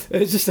City.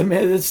 It's just,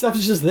 this stuff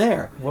is just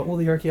there. What will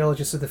the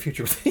archaeologists of the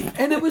future think?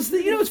 And it was,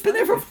 it's been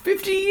there for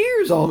 50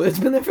 years. It's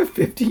been there for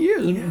 50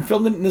 years. And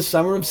filmed it in the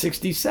summer of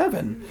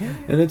 67. Yeah.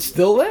 And it's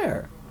still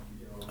there.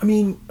 I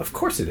mean, of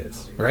course it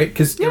is, right?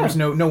 Because there was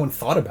no one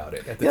thought about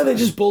it at the time. They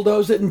just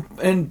bulldozed it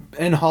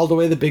and hauled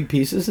away the big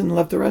pieces and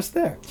left the rest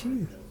there.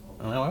 Jeez.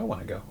 Oh, I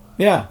want to go.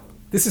 Yeah.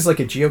 This is like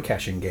a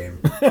geocaching game.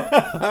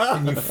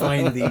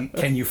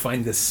 Can you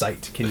find this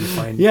site? Can you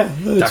find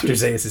Dr.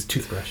 Zaius'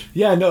 toothbrush?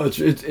 Yeah, no,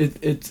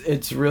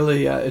 it's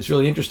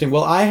really interesting.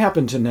 Well, I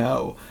happen to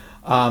know.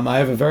 I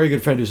have a very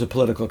good friend who's a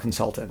political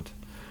consultant,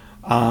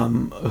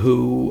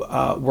 who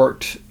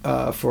worked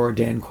for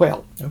Dan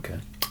Quayle. Okay.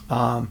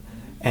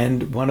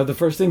 And one of the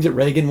first things that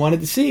Reagan wanted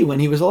to see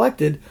when he was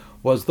elected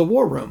was the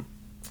war room.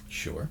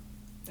 Sure.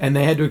 And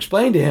they had to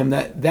explain to him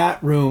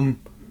that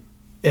room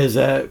is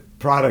a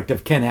product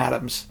of Ken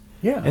Adams.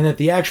 Yeah. And that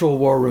the actual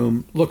war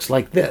room looks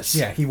like this.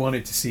 Yeah, he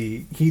wanted to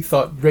see, he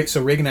thought,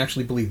 so Reagan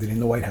actually believed that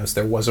in the White House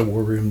there was a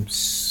war room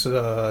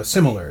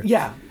similar.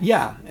 Yeah.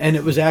 And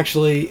it was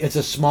it's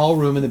a small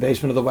room in the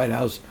basement of the White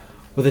House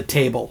with a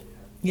table.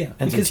 Yeah.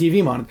 And some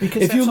TV monitor.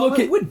 Because if you look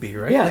it would be,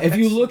 right? Yeah, if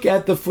you look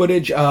at the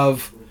footage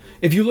of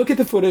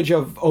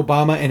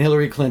Obama and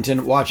Hillary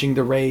Clinton watching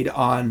the raid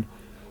on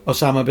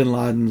Osama bin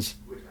Laden's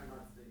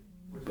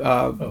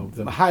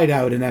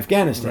hideout in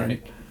Afghanistan,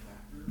 right.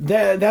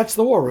 That's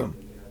the war room.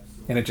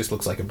 And it just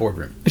looks like a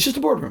boardroom. It's just a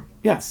boardroom.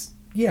 Yes.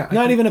 Yeah.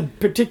 Not even a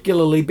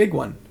particularly big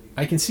one.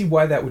 I can see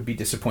why that would be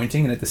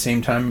disappointing, and at the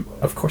same time,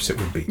 of course it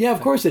would be. Yeah,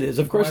 of course it is.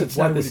 Of course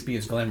why would it be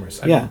as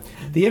glamorous? I mean,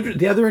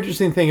 the other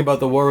interesting thing about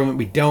the war room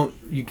that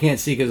you can't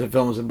see because the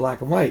film is in black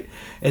and white,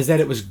 is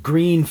that it was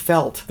green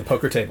felt. The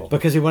poker table.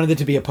 Because he wanted it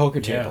to be a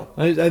poker table.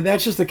 Yeah.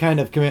 That's just the kind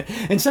of commit.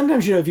 And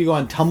sometimes, if you go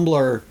on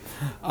Tumblr,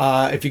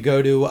 if you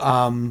go to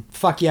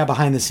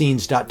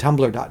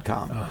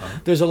fuckyeahbehindthescenes.tumblr.com,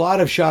 there's a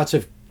lot of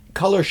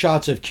color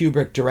shots of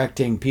Kubrick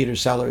directing Peter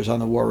Sellers on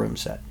the war room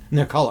set. And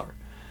they're color.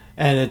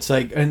 And it's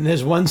like, and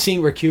there's one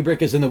scene where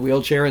Kubrick is in the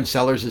wheelchair and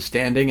Sellers is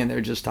standing and they're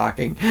just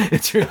talking.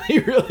 It's really,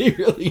 really,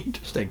 really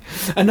interesting.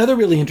 Another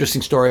really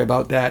interesting story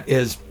about that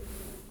is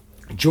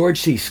George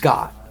C.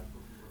 Scott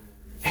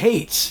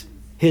hates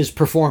his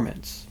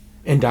performance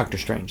in Dr.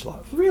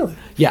 Strangelove. Really?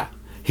 Yeah.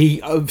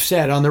 He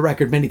said on the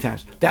record many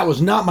times, that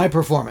was not my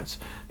performance.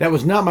 That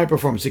was not my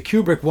performance. The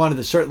Kubrick wanted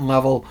a certain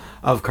level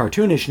of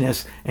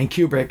cartoonishness, and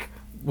Kubrick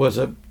was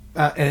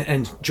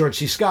and George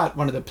C. Scott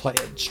wanted to play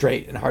it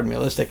straight and hard and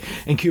realistic.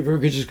 And Kubrick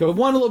could just go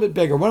one a little bit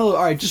bigger, all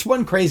right, just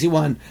one crazy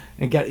one,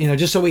 and get,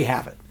 just so we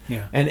have it.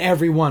 Yeah. And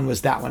everyone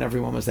was that one.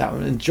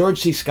 And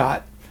George C.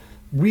 Scott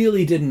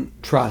really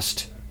didn't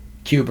trust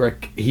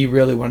Kubrick. He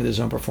really wanted his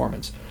own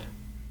performance.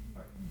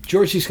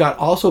 George C. Scott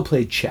also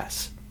played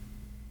chess.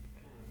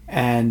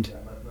 And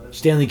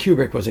Stanley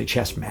Kubrick was a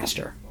chess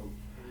master.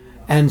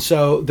 And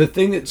so the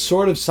thing that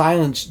sort of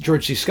silenced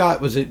George C.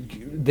 Scott was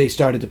that they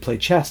started to play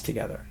chess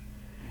together.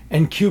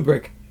 And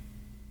Kubrick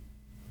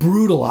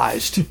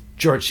brutalized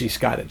George C.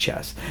 Scott at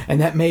chess. And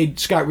that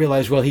made Scott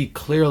realize, well, he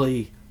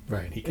clearly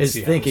is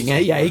thinking,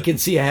 he can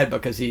see ahead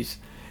because he's...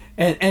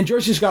 And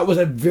George C. Scott was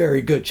a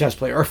very good chess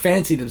player, or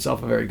fancied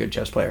himself a very good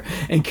chess player.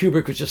 And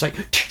Kubrick was just like...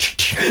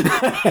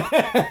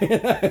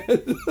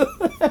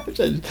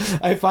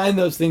 I find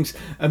those things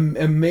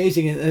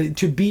amazing. And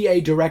to be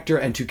a director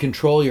and to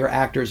control your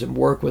actors and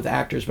work with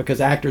actors, because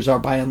actors are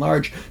by and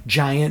large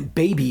giant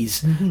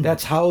babies. Mm-hmm.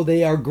 That's how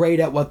they are great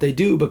at what they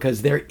do,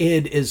 because their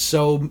id is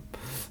so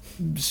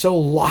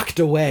locked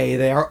away.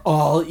 They are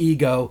all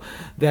ego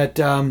that...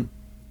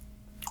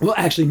 well,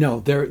 actually,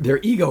 no. Their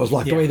ego is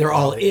locked away. They're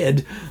all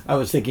id. I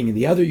was thinking of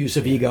the other use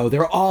of ego.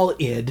 They're all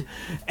id,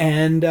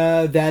 and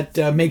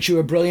that makes you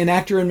a brilliant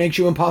actor and makes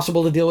you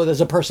impossible to deal with as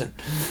a person.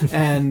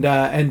 and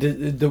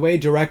the way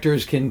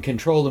directors can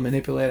control and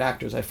manipulate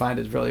actors, I find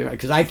is really right,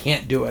 because I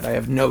can't do it. I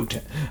have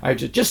I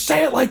just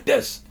say it like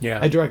this. Yeah.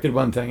 I directed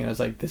one thing and I was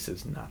like, this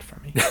is not for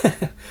me.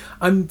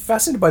 I'm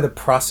fascinated by the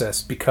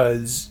process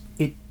because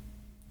it,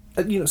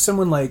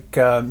 someone like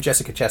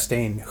Jessica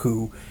Chastain,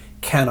 who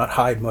cannot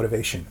hide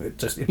motivation.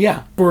 It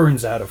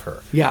burns out of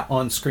her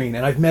on screen.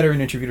 And I've met her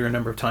and interviewed her a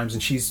number of times,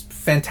 and she's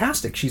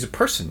fantastic. She's a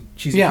person.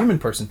 She's a human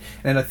person.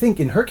 And I think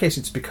in her case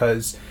it's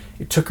because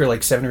it took her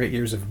like 7 or 8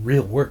 years of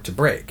real work to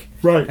break.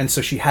 Right. And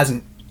so she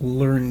hasn't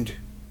learned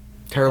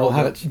terrible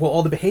habits.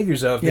 All the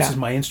behaviors of this is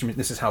my instrument,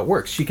 this is how it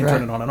works. She can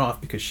turn it on and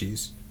off because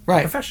she's a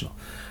professional.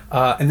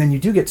 And then you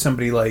do get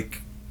somebody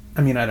like,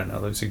 I don't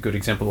know, there's a good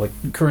example.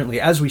 Like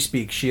currently, as we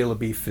speak, Shia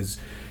LaBeouf is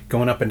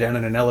going up and down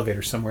in an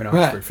elevator somewhere in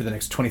Oxford for the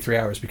next 23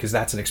 hours because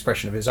that's an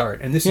expression of his art.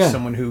 And this is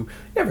someone who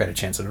never had a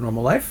chance at a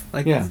normal life.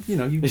 Like,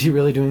 is he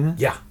really doing that?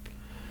 Yeah.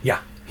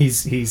 Yeah.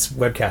 He's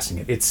webcasting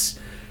it. It's,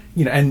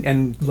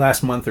 and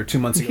last month or 2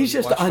 months ago, he's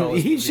just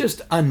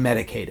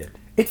unmedicated.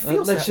 It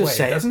feels Let's that just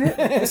way, say doesn't it?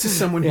 This is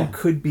someone who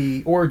could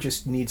be, or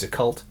just needs a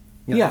cult.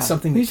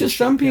 Something. He's just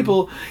some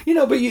people,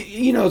 but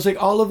it's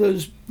like all of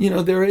those,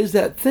 there is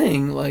that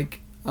thing,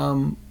 like,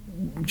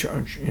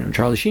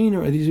 Charlie Sheen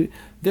or these,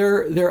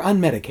 they're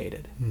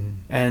unmedicated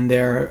and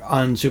they're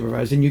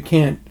unsupervised, and you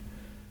can't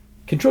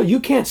control. You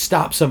can't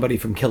stop somebody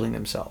from killing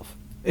themselves.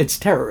 It's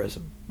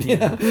terrorism.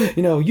 Yeah.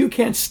 You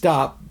can't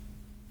stop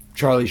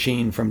Charlie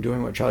Sheen from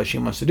doing what Charlie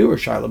Sheen wants to do, or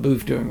Shia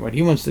LaBeouf doing what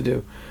he wants to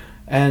do,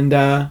 and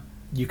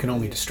you can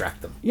only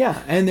distract them.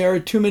 yeah, and there are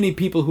too many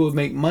people who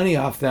make money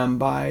off them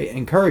by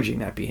encouraging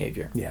that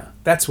behavior. Yeah,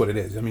 that's what it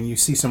is. I mean, you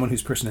see someone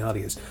whose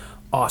personality is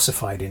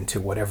ossified into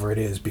whatever it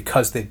is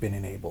because they've been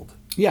enabled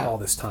all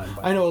this time.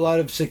 I know a lot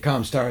of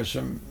sitcom stars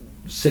from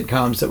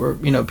sitcoms that were,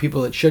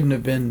 people that shouldn't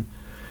have been,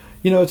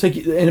 it's like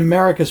in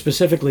America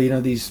specifically,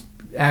 these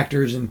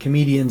actors and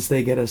comedians,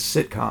 they get a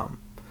sitcom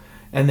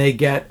and they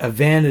get a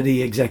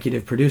vanity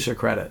executive producer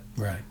credit.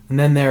 Right. And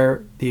then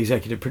they're the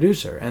executive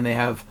producer and they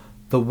have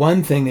the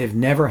one thing they've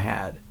never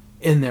had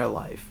in their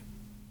life: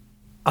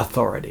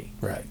 authority.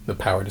 Right. The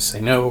power to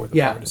say no. Or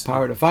the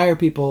power to fire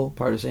people,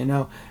 power to say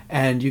no.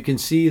 And you can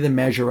see the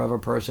measure of a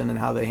person and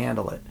how they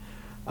handle it.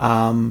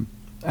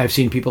 I've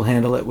seen people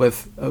handle it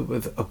with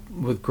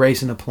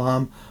grace and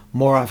aplomb.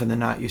 More often than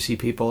not, you see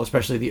people,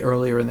 especially the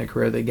earlier in their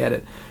career they get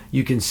it,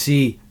 you can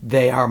see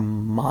they are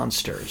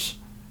monsters.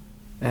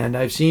 And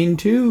I've seen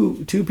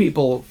two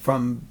people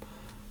from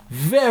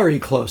very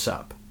close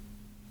up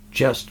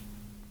just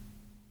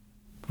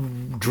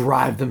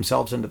drive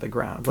themselves into the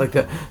ground. Like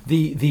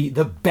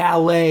the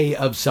ballet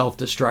of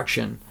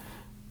self-destruction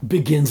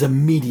begins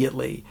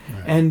immediately.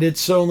 Right. And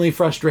it's only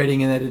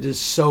frustrating in that it is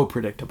so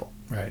predictable.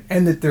 Right.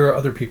 And that there are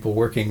other people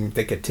working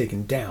that get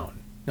taken down.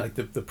 Like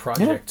the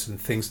projects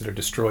and things that are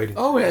destroyed. In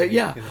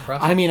the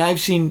process. I mean, I've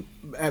seen,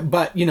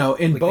 but,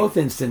 in both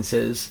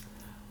instances,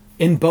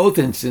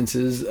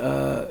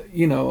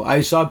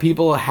 I saw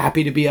people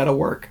happy to be out of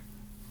work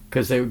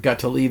because they got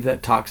to leave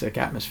that toxic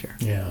atmosphere.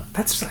 Yeah.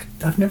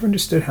 I've never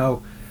understood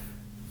how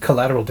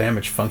collateral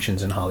damage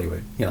functions in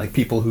Hollywood. Like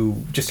people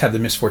who just have the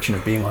misfortune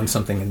of being on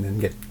something and then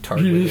get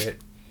tarred with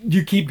it.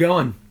 You keep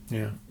going.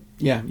 Yeah.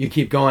 Yeah, you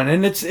keep going,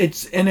 and it's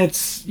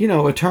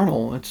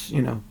eternal.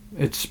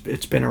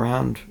 It's been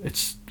around.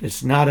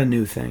 It's not a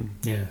new thing.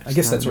 Yeah, I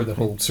guess that's where the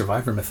whole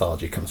survivor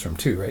mythology comes from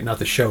too, right? Not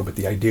the show, but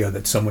the idea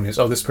that someone is,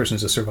 this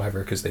person's a survivor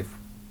because they've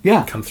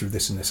come through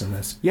this and this and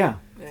this. Yeah.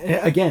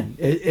 Again,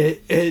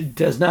 it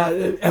does not.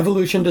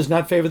 Evolution does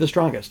not favor the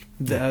strongest.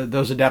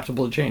 Those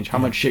adaptable to change. How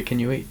much shit can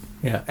you eat?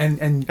 Yeah,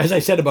 and as I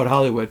said about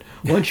Hollywood,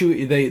 once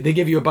they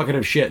give you a bucket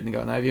of shit and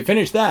go, now if you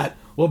finish that,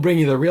 we'll bring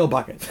you the real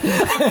bucket.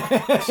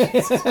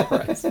 Jesus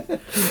Christ.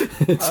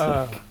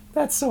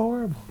 That's so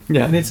horrible.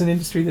 Yeah, and it's an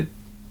industry that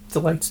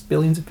delights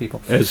billions of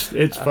people.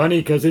 It's funny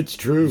because it's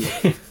true.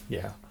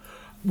 Yeah.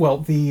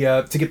 Well,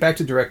 to get back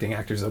to directing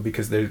actors though,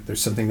 because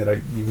there's something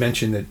that you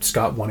mentioned that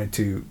Scott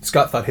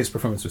thought his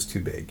performance was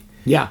too big.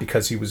 Yeah.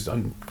 Because he was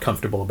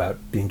uncomfortable about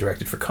being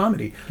directed for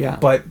comedy. Yeah.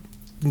 But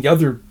the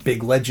other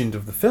big legend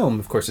of the film,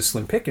 of course, is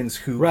Slim Pickens,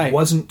 who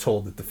wasn't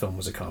told that the film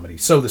was a comedy.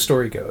 So the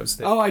story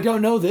goes. I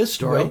don't know this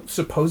story. Well,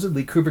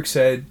 supposedly Kubrick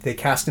said they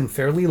cast him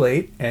fairly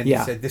late, and he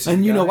said this is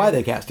and you know why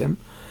they cast him.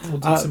 Well,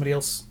 did somebody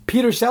else?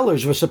 Peter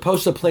Sellers was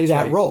supposed to play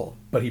that role.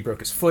 But he broke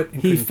his foot.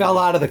 He fell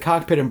out of the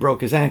cockpit and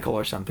broke his ankle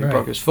or something,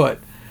 broke his foot.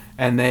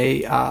 And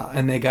they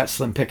got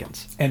Slim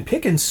Pickens. And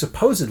Pickens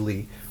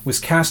supposedly was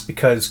cast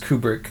because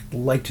Kubrick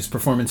liked his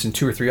performance in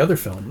 2 or 3 other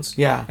films.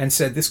 Yeah. And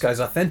said, this guy's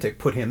authentic,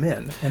 put him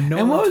in. And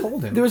no one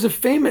told him. There was a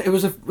famous,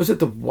 was it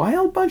The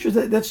Wild Bunch? Or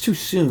that's too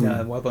soon?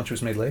 The Wild Bunch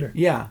was made later.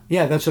 Yeah,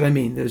 that's what I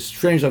mean.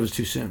 Strangelove was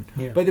too soon.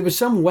 Yeah. But there was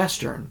some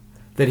Western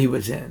that he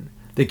was in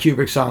that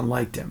Kubrick saw and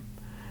liked him.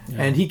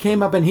 Yeah. And he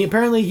came up and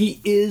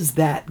he is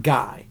that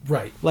guy.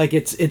 Right. Like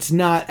it's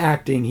not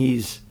acting, he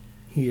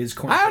is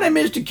corn. Howdy,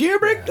 Mr.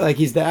 Kubrick. Yeah. Like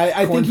he's that.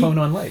 I think corn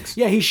on legs.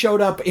 Yeah, he showed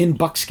up in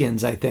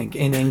buckskins, I think,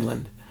 in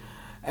England,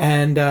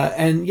 and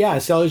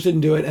Sellers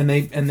didn't do it, and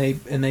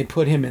they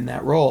put him in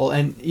that role,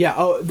 and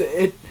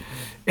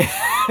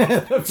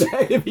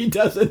if he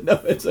doesn't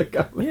know it's a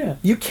comedy. Yeah,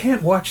 you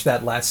can't watch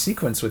that last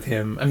sequence with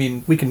him. I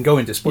mean, we can go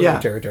into spoiler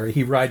territory.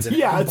 He rides an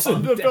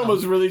the film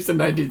was released in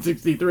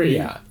 1963.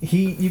 Yeah,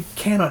 you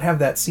cannot have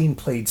that scene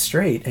played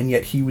straight, and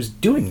yet he was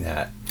doing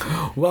that.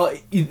 Well,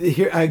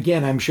 here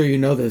again, I'm sure you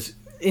know this.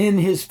 In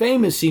his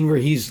famous scene where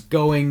he's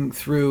going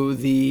through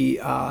the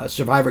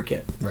survivor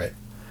kit, right?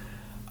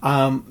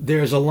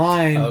 There's a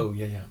line. Oh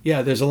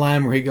yeah. There's a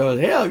line where he goes,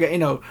 "Hell,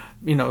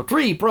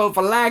 3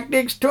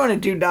 prophylactics,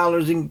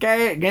 $22 in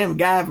cash. Again,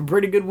 guy have a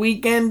pretty good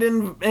weekend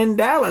in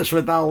Dallas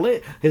with all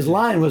this." His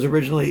line was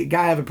originally,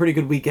 "Guy have a pretty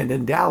good weekend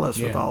in Dallas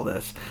with all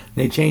this." And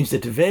they changed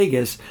it to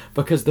Vegas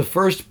because the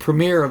first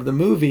premiere of the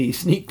movie,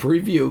 sneak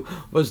preview,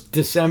 was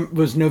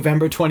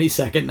November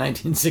 22nd,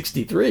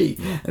 1963,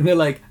 and they're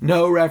like,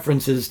 no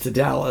references to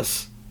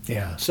Dallas.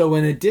 Yeah. So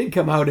when it did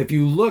come out, if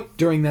you look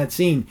during that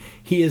scene,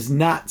 he is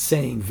not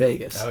saying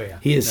Vegas. Oh yeah.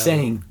 He is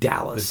saying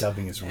Dallas. The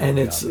dubbing is really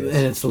obvious. And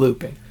it's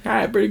looping. All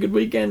right, pretty good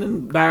weekend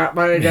and with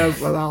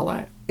all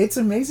that. It's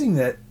amazing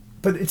that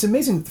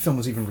the film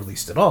was even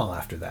released at all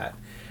after that.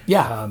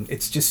 Yeah.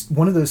 It's just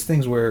one of those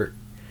things where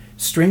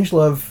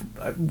Strangelove,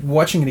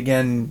 watching it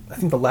again, I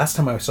think the last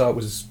time I saw it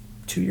was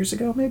 2 years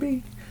ago,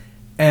 maybe.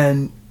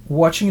 And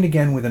watching it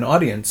again with an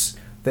audience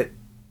that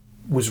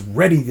was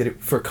ready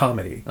for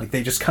comedy. Like,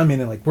 they just come in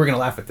and like, we're going to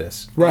laugh at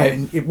this. Right.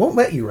 And it won't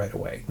let you right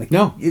away. Like,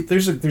 no.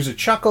 There's a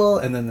chuckle,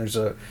 and then there's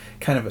a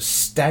kind of a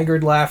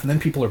staggered laugh, and then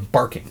people are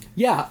barking.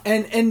 Yeah,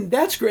 and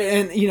that's great.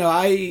 And, you know,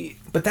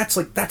 But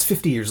that's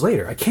 50 years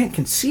later. I can't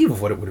conceive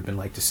of what it would have been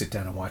like to sit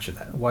down and watch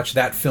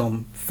that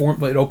film.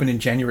 It opened in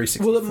January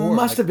 1964. Well, it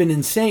must have been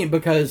insane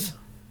because,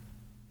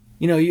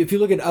 you know, if you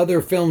look at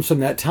other films from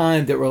that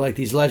time that were like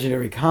these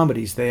legendary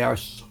comedies, they are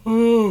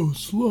so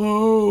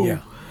slow.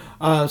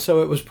 Yeah.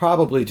 So it was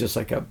probably just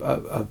like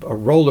a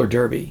roller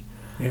derby.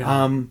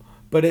 Yeah.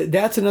 But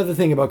that's another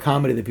thing about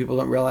comedy that people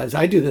don't realize.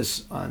 I do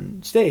this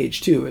on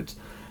stage too. It's,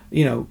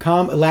 you know,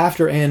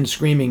 laughter and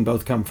screaming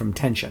both come from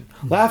tension.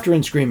 Mm-hmm. Laughter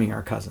and screaming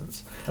are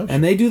cousins. Oh,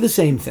 and they do the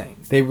same thing.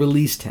 They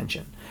release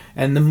tension.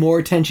 And the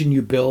more tension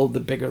you build,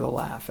 the bigger the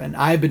laugh. And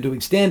I've been doing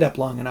stand-up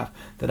long enough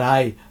that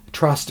I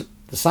trust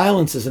the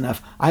silence is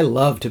enough. I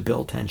love to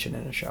build tension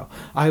in a show.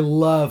 I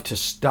love to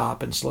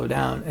stop and slow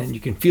down. And you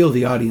can feel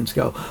the audience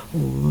go,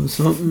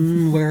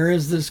 where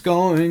is this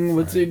going?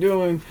 What's he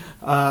doing?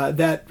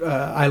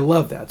 I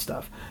love that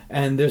stuff.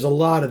 And there's a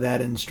lot of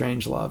that in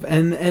Strangelove.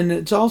 And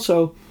it's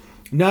also...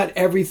 not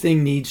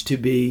everything needs to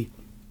be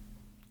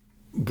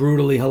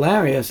brutally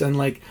hilarious. And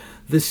like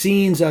the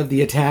scenes of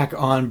the attack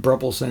on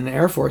Burleson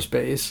Air Force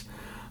Base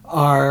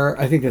are,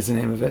 I think that's the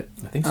name of it.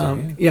 I think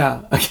so.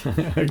 Yeah.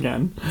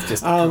 Again, it's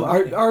just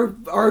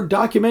are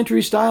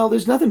documentary style.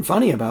 There's nothing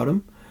funny about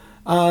them,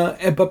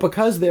 but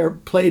because they're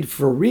played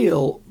for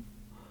real,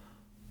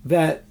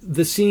 that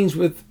the scenes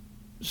with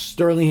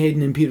Sterling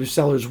Hayden and Peter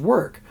Sellers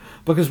work.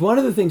 Because one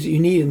of the things that you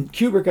need, and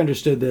Kubrick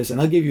understood this, and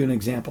I'll give you an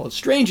example, a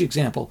strange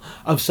example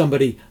of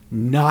somebody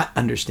not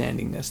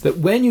understanding this, that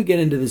when you get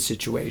into this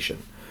situation,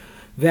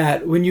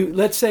 that when you,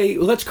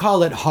 let's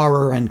call it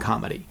horror and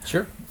comedy.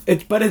 Sure.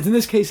 But in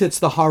this case, it's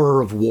the horror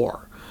of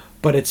war,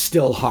 but it's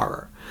still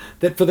horror.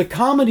 That for the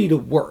comedy to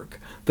work,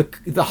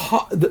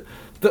 the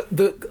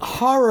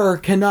horror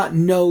cannot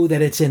know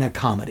that it's in a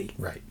comedy.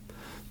 Right.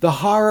 The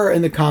horror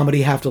and the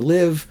comedy have to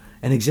live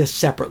and exist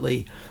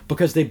separately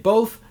because they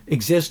both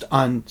exist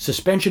on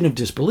suspension of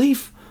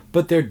disbelief,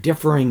 but they're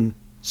differing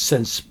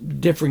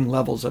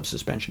levels of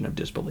suspension of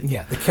disbelief.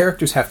 Yeah, the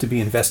characters have to be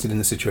invested in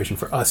the situation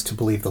for us to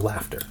believe the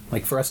laughter,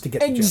 like for us to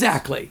get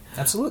exactly. The jokes.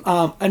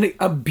 Absolutely. And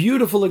a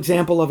beautiful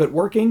example of it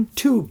working,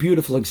 two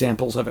beautiful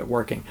examples of it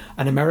working: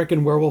 An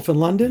American Werewolf in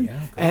London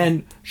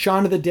and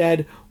Shaun of the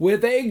Dead,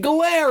 with a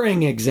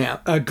glaring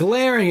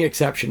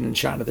exception in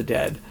Shaun of the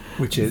Dead,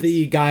 which is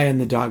the guy in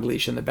the dog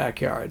leash in the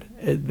backyard.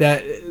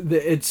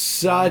 It's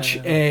such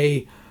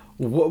a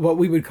what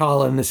we would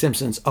call in The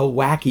Simpsons a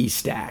wacky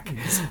stack.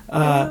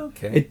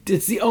 Okay.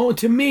 It's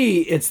to me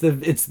it's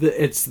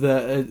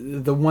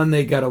the one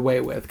they got away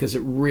with because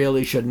it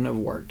really shouldn't have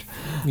worked.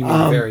 You mean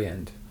the very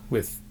end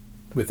with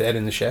Ed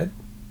in the shed,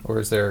 or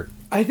is there?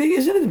 I think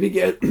isn't it the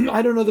beginning?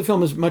 I don't know the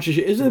film as much as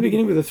you. Isn't it the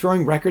beginning where they're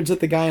throwing records at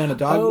the guy on a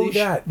dog leash?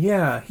 Oh,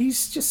 that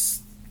he's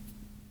just.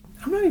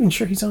 I'm not even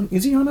sure he's on.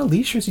 Is he on a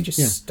leash, or is he just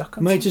stuck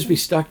on? Might just be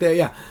stuck there.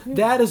 Yeah,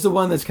 that is the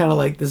one that's kind of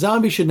like the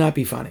zombie should not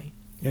be funny.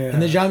 Yeah.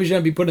 And the zombie should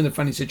not be put in the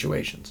funny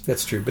situations.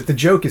 That's true. But the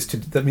joke is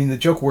the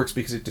joke works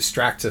because it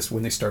distracts us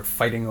when they start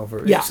fighting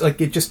over. Yeah.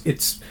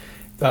 It's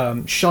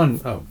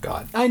Sean. Oh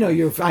God. I know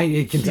you're.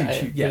 I can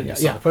huge,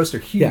 the poster.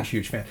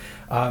 Huge fan.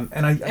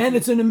 And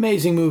it's an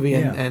amazing movie,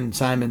 and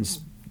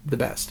Simon's the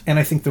best. And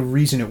I think the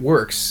reason it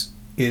works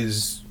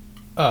is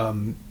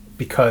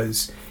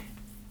because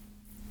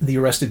the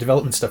Arrested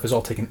Development stuff is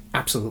all taken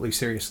absolutely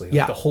seriously.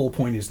 Like, the whole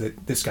point is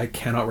that this guy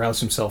cannot rouse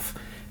himself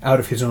out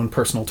of his own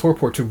personal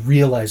torpor to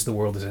realize the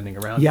world is ending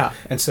around him.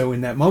 And so in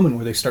that moment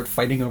where they start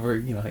fighting over,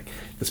 like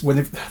this,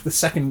 when the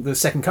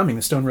second coming,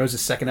 the Stone Roses'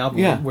 second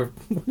album, where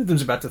one of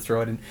them's about to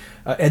throw it in,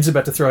 Ed's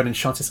about to throw it in,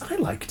 Sean says, "I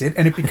liked it,"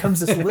 and it becomes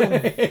this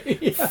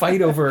little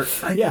fight over.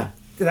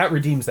 That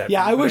redeems that.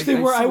 Yeah, I wish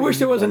there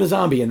wasn't a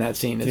zombie in that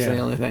scene. It's the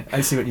only thing. I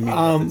see what you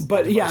mean.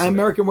 But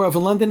American Werewolf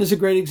in London is a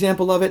great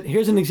example of it.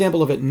 Here's an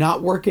example of it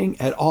not working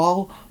at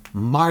all: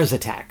 Mars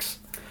Attacks.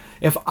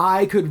 If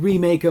I could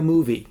remake a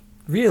movie,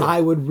 really, I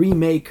would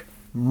remake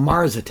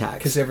Mars Attacks.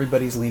 Because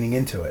everybody's leaning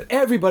into it.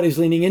 Everybody's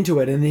leaning into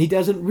it, and he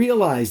doesn't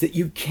realize that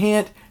you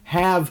can't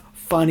have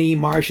funny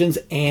Martians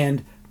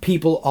and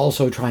people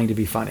also trying to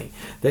be funny.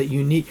 That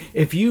you need,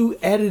 if you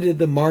edited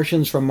the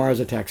Martians from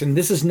Mars Attacks, and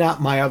this is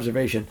not my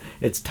observation,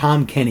 it's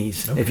Tom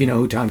Kenny's, if you know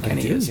who Tom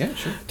Kenny is. Yeah,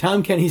 sure.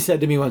 Tom Kenny said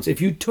to me once,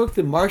 if you took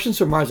the Martians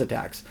from Mars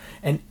Attacks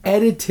and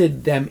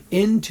edited them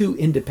into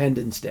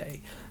Independence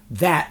Day,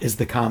 that is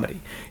the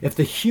comedy. If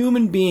the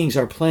human beings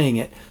are playing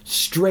it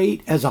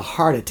straight as a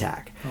heart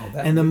attack,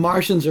 and the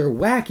Martians are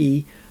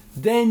wacky,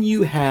 then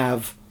you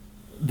have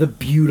the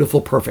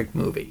beautiful, perfect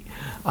movie.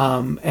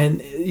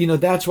 And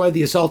that's why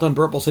the assault on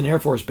Burleson Air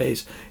Force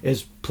Base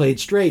is played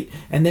straight,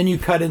 and then you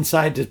cut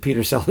inside to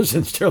Peter Sellers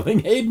and Sterling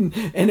Hayden,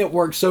 and it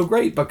works so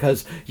great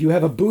because you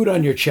have a boot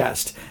on your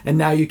chest, and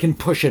now you can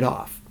push it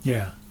off.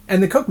 Yeah.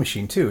 And the Coke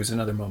machine too is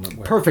another moment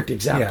where Perfect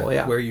example,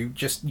 yeah. where you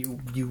just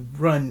you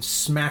run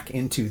smack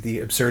into the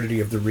absurdity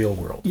of the real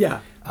world.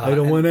 Yeah. I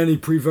don't want any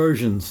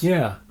preversions.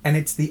 Yeah, and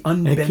it's the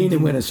And unbending.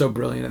 Keenan Wynn is so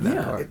brilliant in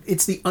that part.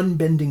 It's the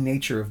unbending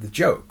nature of the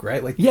joke,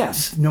 right? Like,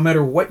 Yes. no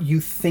matter what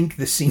you think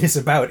the scene is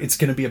about, it's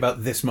going to be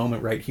about this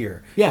moment right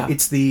here. Yeah.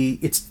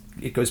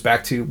 It goes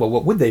back to, well,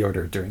 what would they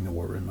order during the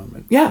war room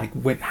moment? Yeah.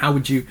 Like, how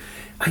would you?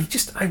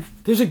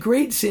 There's a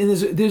great scene.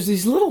 There's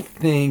these little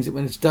things that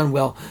when it's done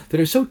well that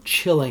are so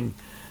chilling.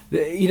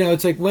 You know,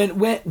 it's like when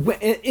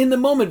in the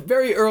moment,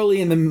 very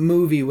early in the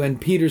movie, when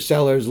Peter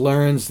Sellers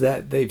learns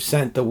that they've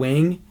sent the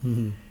wing,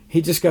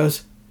 he just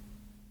goes,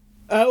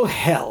 "Oh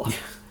hell!"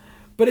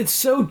 But it's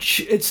so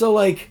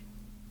like,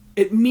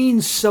 it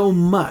means so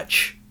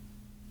much,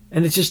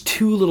 and it's just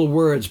two little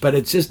words, but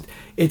it's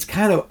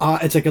kind of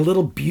it's like a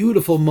little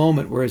beautiful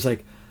moment where it's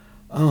like,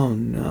 "Oh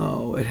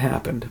no, it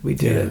happened. We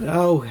did it.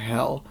 Oh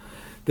hell."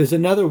 There's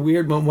another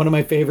weird moment. One of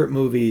my favorite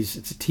movies.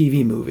 It's a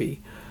TV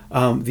movie.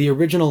 The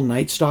original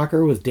Night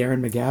Stalker with Darren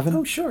McGavin.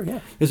 Oh, sure,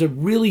 yeah. There's a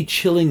really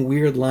chilling,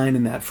 weird line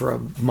in that for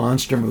a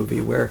monster movie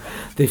where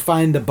they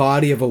find the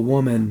body of a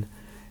woman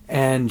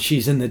and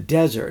she's in the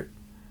desert.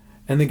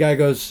 And the guy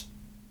goes,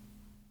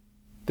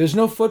 "There's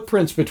no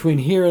footprints between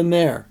here and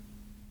there."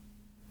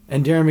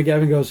 And Darren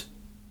McGavin goes,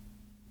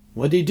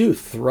 "What did he do,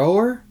 throw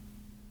her?"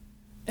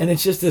 And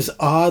it's just this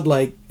odd,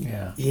 like,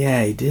 yeah,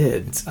 he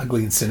did. It's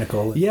ugly and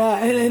cynical. Yeah,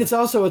 and it's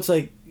also, it's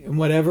like,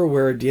 whatever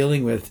we're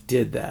dealing with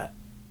did that.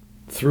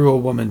 Threw a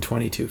woman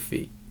 22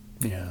 feet.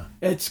 Yeah.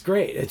 It's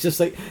great. It's just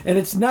like, and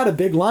it's not a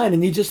big line,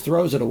 and he just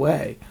throws it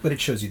away. But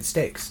it shows you the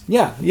stakes.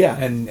 Yeah.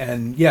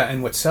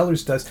 And what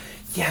Sellers does,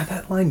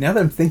 that line, now that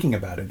I'm thinking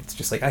about it, it's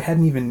just like,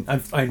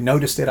 I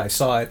noticed it, I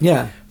saw it.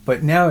 Yeah.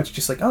 But now it's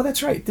just like, oh,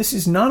 that's right. This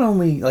is not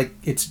only, like,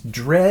 it's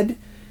dread,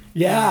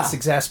 Yeah. it's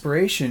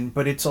exasperation,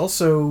 but it's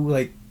also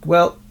like,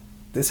 well,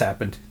 this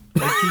happened.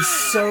 Like,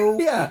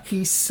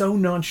 he's so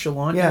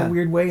nonchalant in a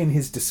weird way in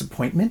his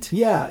disappointment.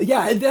 Yeah,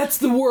 that's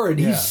the word.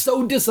 Yeah. He's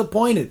so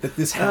disappointed That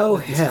this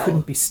happened. This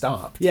couldn't be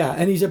stopped. Yeah,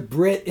 and he's a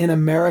Brit in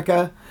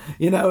America.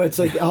 You know, it's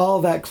like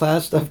all that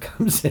class stuff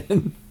comes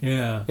in.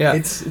 Yeah. Yeah.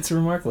 It's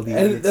remarkable.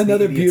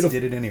 Another beautiful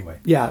did it anyway.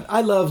 Yeah, I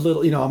love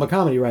little, I'm a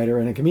comedy writer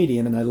and a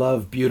comedian, and I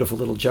love beautiful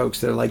little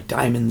jokes that are like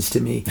diamonds to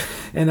me.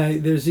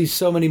 And there's these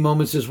so many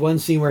moments. There's one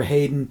scene where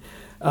Hayden,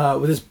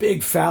 with this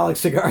big phallic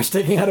cigar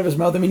sticking out of his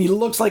mouth. I mean, he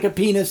looks like a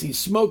penis. He's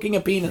smoking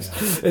a penis.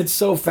 Yeah. It's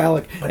so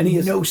phallic. But and he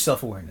has no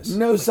self-awareness.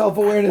 No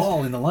self-awareness. At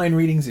all in the line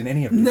readings in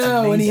any of it.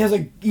 No, and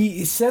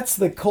he sets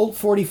the Colt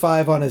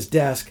 45 on his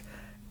desk,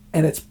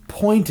 and it's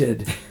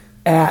pointed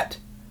at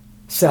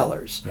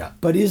Sellers. Yeah.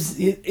 But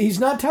he's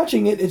not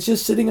touching it. It's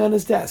just sitting on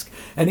his desk.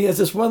 And he has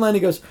this one line. He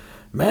goes,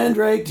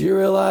 "Mandrake, do you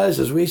realize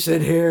as we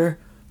sit here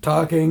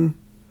talking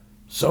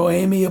so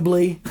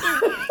amiably..."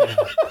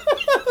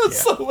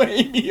 So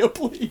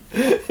amiably.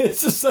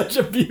 It's just such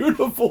a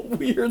beautiful,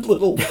 weird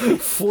little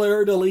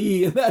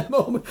fleur-de-lis in that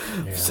moment.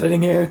 Yeah.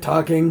 Sitting here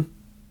talking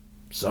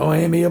so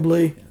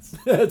amiably. Yes.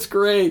 That's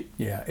great.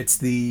 Yeah, it's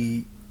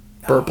the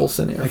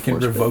Burpleson Air I can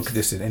Force revoke Base.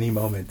 This at any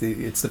moment.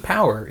 It's the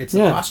power. It's the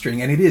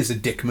posturing, and it is a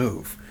dick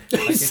move.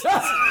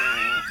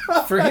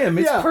 Like, for him,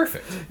 it's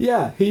perfect.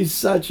 Yeah, he's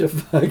such a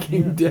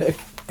fucking dick.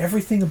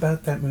 Everything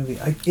about that movie,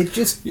 it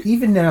just,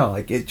 even now,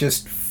 like, it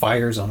just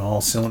fires on all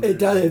cylinders. It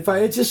does.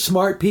 It's just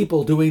smart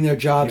people doing their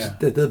jobs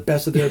the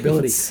best of their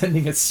ability.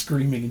 Sending us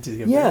screaming into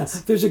the abyss.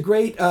 Yeah, there's a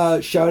great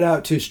shout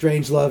out to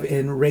Strangelove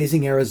in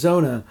Raising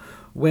Arizona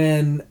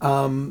when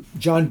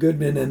John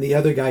Goodman and the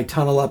other guy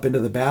tunnel up into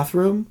the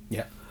bathroom.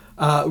 Yeah.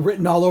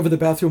 Written all over the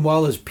bathroom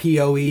wall is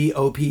POE,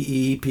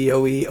 OPE,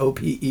 POE,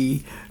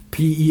 OPE,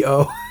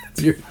 PEO.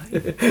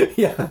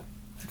 Yeah.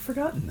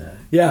 Forgotten that.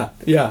 Yeah.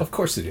 Of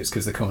course it is,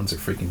 because the Coens are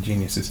freaking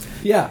geniuses.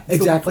 Yeah,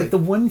 exactly. The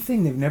one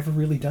thing they've never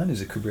really done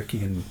is a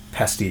Kubrickian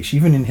pastiche.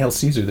 Even in Hail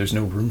Caesar, there's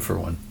no room for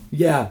one.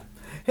 Yeah.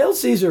 Hail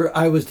Caesar,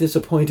 I was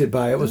disappointed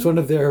by. It was one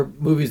of their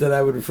movies that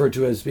I would refer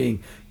to as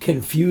being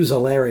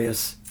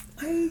confuse-hilarious.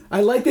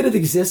 I like that it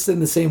exists in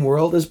the same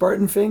world as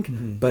Barton Fink,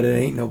 but it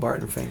ain't no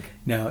Barton Fink.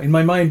 No, in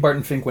my mind,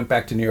 Barton Fink went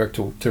back to New York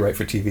to write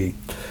for TV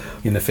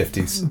in the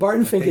 50s.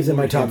 Barton Fink is in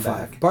my top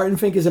 5. Barton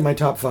Fink is in my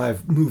top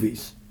 5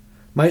 movies.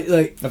 Of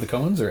the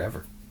Coens or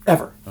ever?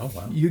 Ever. Oh,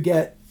 wow. You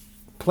get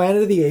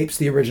Planet of the Apes,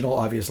 the original,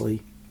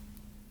 obviously.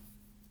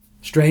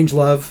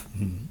 Strangelove.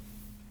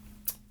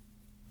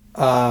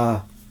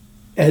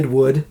 Ed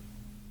Wood.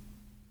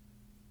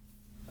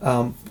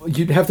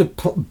 You'd have to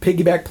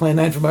piggyback Plan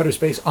 9 from Outer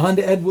Space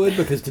onto Ed Wood,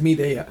 because to me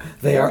they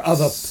are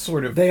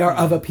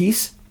of a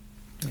piece.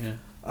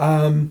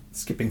 Yeah.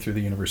 Skipping through the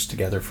universe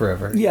together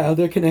forever. Yeah,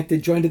 they're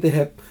connected, joined at the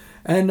hip,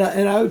 and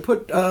I would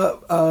put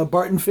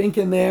Barton Fink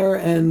in there,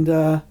 and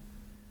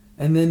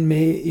then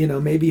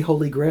maybe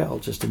Holy Grail,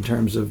 just in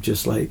terms of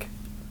just like,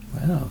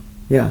 wow,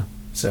 yeah.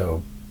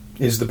 So,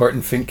 is the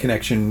Barton Fink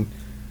connection?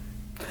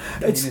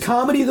 It's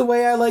comedy the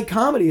way I like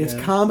comedy. It's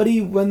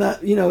comedy when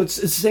that it's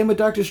the same with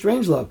Dr.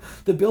 Strangelove.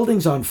 The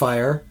building's on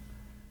fire,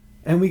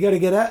 and we got to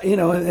get out.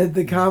 And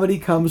the comedy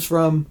comes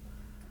from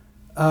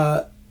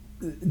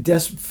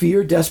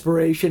fear,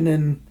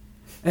 desperation,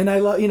 And I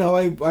love,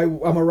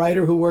 I'm a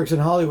writer who works in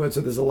Hollywood,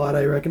 so there's a lot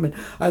I recommend.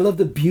 I love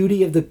the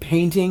beauty of the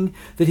painting,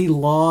 that he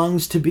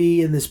longs to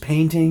be in this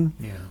painting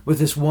with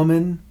this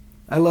woman.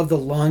 I love the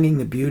longing,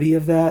 the beauty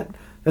of that.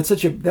 That's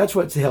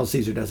what Hail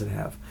Caesar doesn't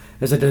have.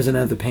 Is it doesn't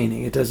have the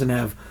painting. It doesn't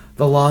have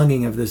the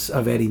longing of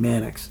Eddie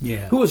Mannix,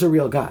 who was a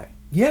real guy.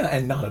 Yeah,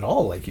 and not at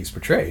all like he's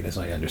portrayed, as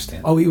I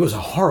understand. Oh, he was a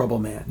horrible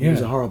man. He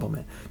was a horrible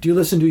man. Do you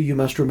listen to You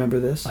Must Remember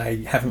This?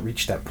 I haven't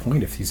reached that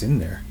point if he's in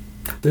there.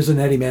 There's an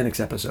Eddie Mannix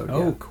episode.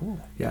 Oh, cool.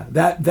 Yeah,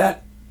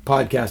 that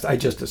podcast, I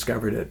just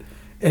discovered it.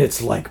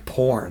 It's like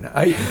porn.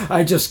 I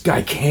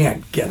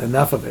can't get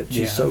enough of it.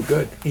 She's so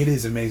good. It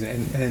is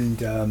amazing.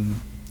 And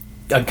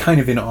I'm kind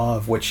of in awe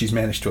of what she's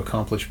managed to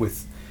accomplish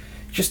with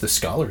just the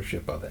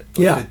scholarship of it.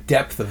 The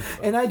depth of...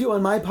 And I do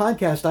on my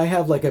podcast, I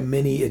have like a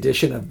mini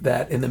edition of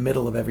that in the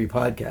middle of every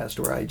podcast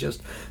where I just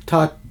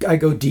I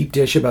go deep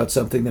dish about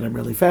something that I'm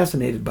really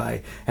fascinated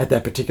by at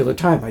that particular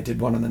time. I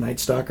did one on the Night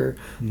Stalker.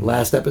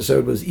 Last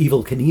episode was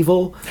Evel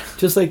Knievel.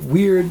 Just like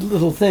weird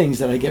little things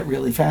that I get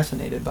really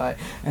fascinated by.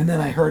 And then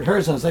I heard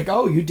hers and I was like,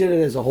 oh, you did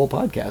it as a whole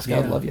podcast.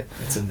 God love you.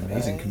 It's an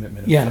amazing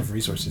commitment of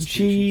resources.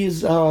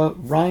 She's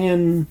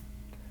Ryan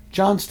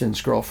Johnston's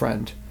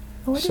girlfriend.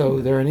 Oh, so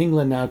they're in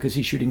England now because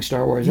he's shooting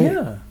Star Wars 8.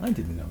 Yeah, I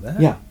didn't know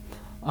that. Yeah.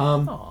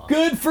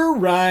 Good for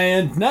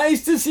Ryan.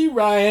 Nice to see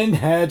Ryan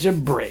had a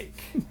break.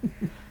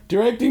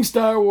 Directing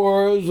Star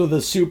Wars with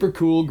a super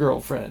cool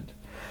girlfriend.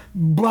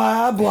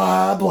 Blah,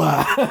 blah,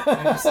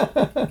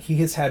 blah. He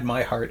has had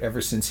my heart ever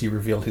since he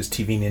revealed his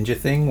TV Ninja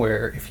thing,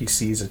 where if he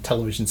sees a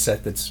television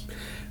set that's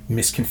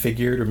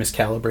misconfigured or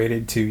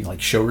miscalibrated to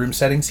like showroom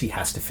settings, he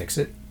has to fix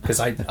it. Because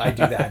I do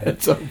that.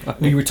 That's so funny.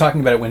 We were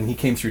talking about it when he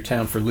came through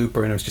town for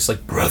Looper, and I was just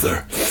like,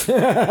 brother,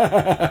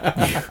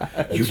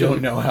 you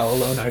don't know how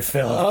alone I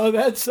felt. Oh,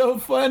 that's so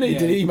funny. Yeah.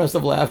 He must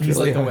have laughed. He's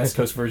really like the hard. West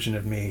Coast version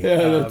of me.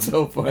 Yeah, that's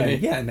so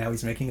funny. And now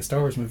he's making a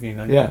Star Wars movie,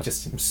 and I'm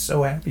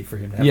so happy for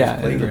him to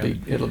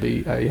have it'll be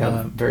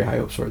very high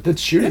hopes for it.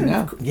 That's shooting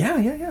now.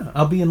 Yeah.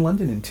 I'll be in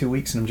London in 2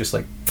 weeks, and I'm just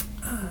like,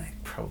 I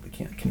probably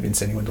can't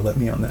convince anyone to let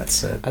me on that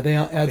set. Are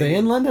they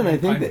in London? I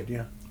think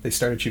Pinewood, they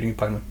started shooting in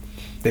Pinewood.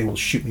 They will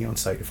shoot me on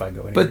site if I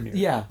go anywhere near.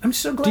 Yeah, I'm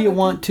so glad. Do you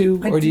want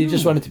to, or do you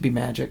just want it to be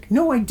magic?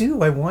 No, I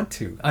do. I want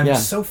to. I'm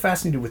so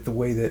fascinated with the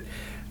way that,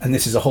 and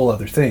this is a whole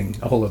other thing,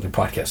 a whole other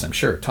podcast, I'm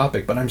sure,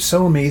 topic, but I'm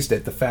so amazed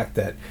at the fact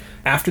that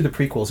after the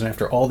prequels and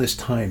after all this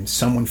time,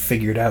 someone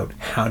figured out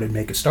how to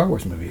make a Star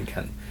Wars movie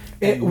again.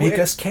 And make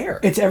us care.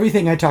 It's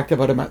everything I talked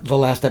about in the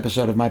last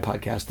episode of my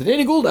podcast, The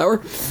Dana Gould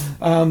Hour.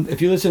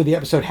 If you listen to the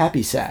episode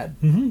Happy Sad,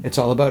 it's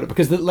all about it,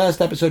 because the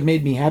last episode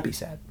made me happy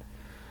sad.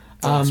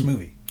 This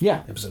movie.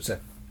 Yeah. Episode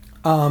 7.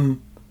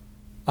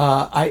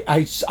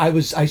 I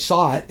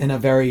saw it in a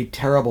very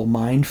terrible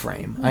mind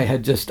frame. I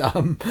had just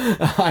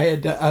I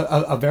had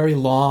a very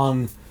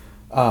long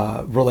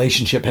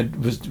relationship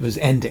was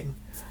ending.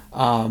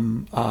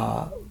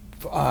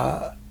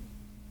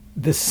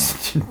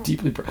 This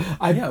deeply.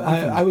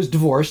 I was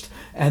divorced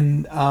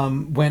and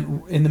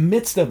went in the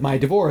midst of my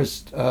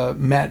divorce.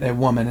 Met a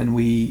woman and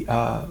we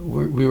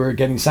were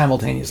getting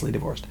simultaneously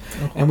divorced,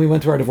 and we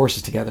went through our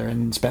divorces together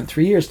and spent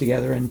 3 years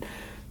together. And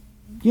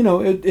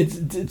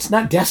it's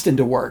not destined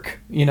to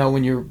work.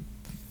 When you're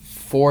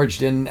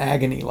forged in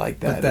agony like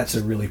that. But that's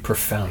a really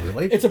profound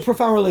relationship. It's a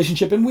profound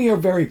relationship, and we are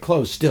very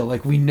close still.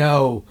 Like, we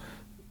know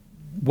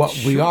what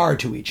we are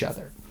to each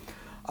other.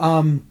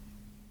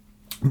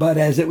 But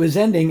as it was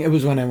ending, it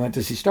was when I went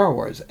to see Star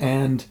Wars.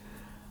 And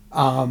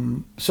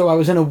so I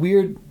was in a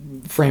weird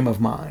frame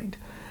of mind.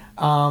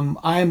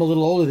 I am a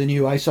little older than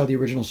you. I saw the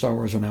original Star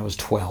Wars when I was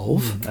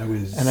 12.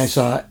 And I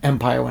saw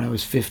Empire when I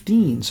was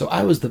 15. So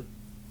I was the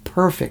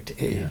perfect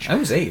age. I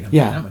was 8. I'm not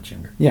that much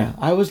younger. Yeah.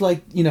 I was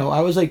like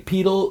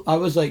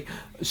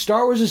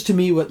Star Wars is to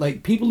me what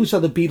like people who saw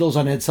the Beatles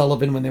on Ed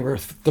Sullivan when they were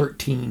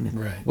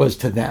 13 was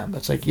to them.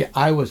 It's like,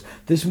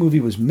 this movie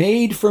was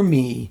made for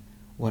me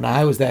when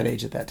I was that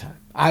age at that time.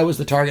 I was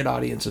the target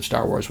audience of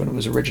Star Wars when it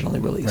was originally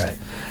released. Right.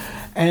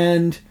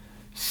 And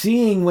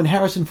seeing when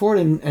Harrison Ford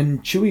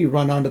and Chewie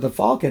run onto the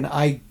Falcon,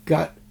 I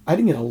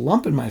didn't get a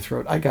lump in my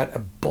throat. I got a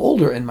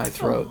boulder in my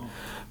throat.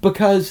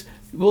 Because,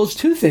 it's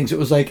two things. It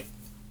was like,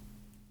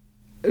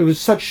 it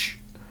was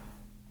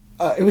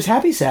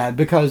happy sad,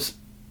 because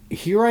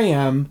here I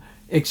am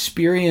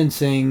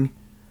experiencing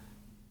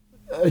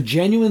a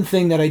genuine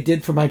thing that I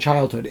did for my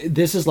childhood.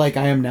 This is like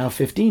I am now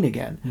 15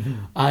 again.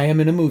 Mm-hmm. I am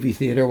in a movie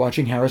theater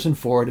watching Harrison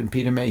Ford and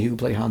Peter Mayhew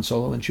play Han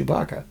Solo and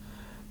Chewbacca.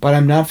 But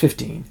I'm not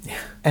 15. Yeah.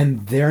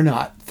 And they're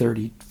not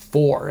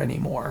 34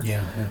 anymore.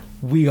 Yeah.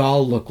 We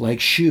all look like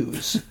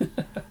shoes.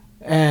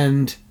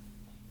 And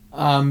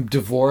I'm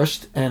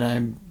divorced, and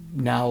I'm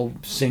now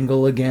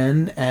single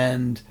again,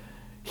 and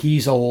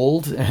he's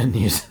old, and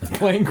he's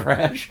playing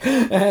Crash.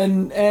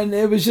 And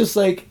it was just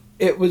like,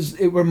 it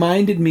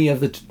reminded me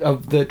of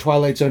the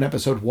Twilight Zone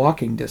episode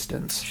Walking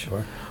Distance.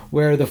 Sure.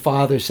 Where the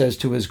father says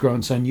to his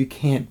grown son, "You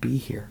can't be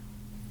here.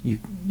 You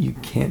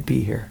can't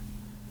be here.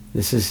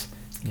 This is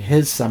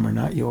his summer,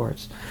 not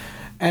yours."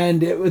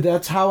 And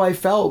that's how I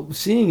felt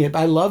seeing it.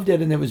 I loved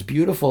it, and it was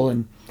beautiful.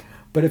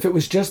 But if it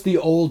was just the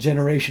old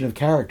generation of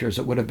characters,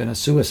 it would have been a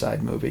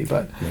suicide movie.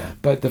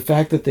 But the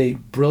fact that they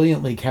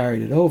brilliantly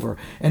carried it over,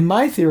 and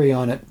my theory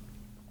on it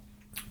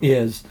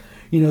is,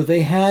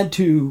 they had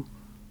to,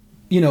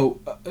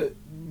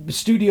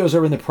 studios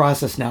are in the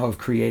process now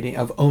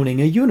of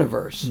owning a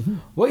universe. Mm-hmm.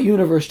 What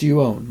universe do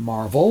you own?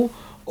 Marvel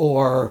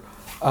or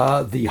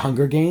the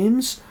Hunger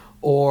Games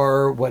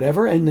or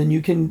whatever, and then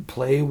you can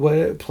play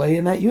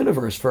in that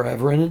universe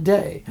forever and a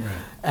day. Right.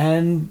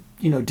 And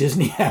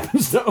Disney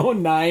happens to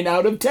own 9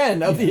 out of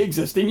 10 of the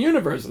existing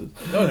universes.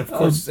 Oh, and of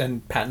course,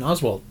 and Patton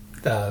Oswalt,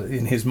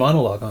 in his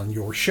monologue on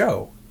your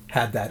show,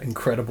 had that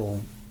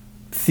incredible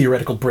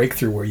theoretical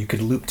breakthrough where you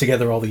could loop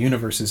together all the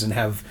universes and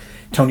have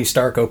Tony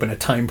Stark open a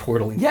time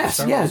portal. Yeah,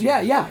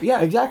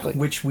 exactly.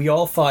 Which we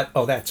all thought,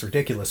 oh, that's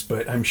ridiculous,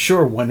 but I'm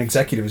sure one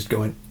executive is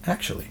going,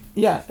 actually.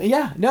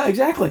 No,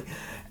 exactly.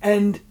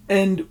 And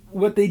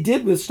what they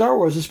did with Star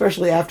Wars,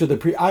 especially after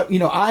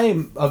I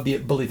am of the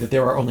belief that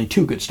there are only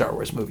 2 good Star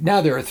Wars movies.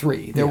 Now there are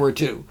 3. There were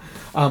 2.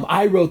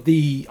 I wrote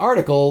the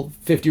article,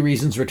 50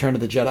 Reasons Return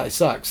of the Jedi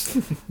Sucks,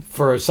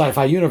 for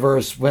Sci-Fi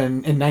Universe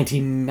in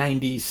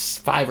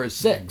 1995 or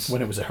 6.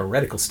 When it was a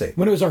heretical state.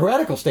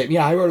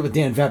 Yeah, I wrote it with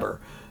Dan Weber.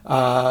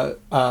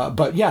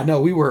 But yeah, no,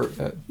 we were,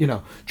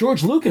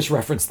 George Lucas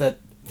referenced that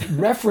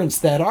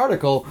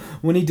article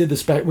when he did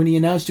when he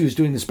announced he was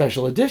doing the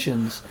special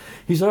editions.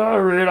 He said, I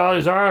read all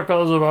these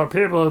articles about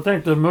people who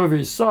think the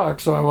movies suck,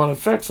 so I want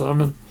to fix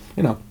them,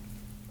 and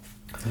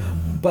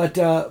But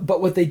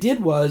what they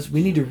did was,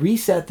 we need to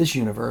reset this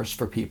universe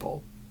for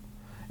people.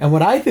 And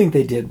what I think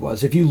they did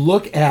was, if you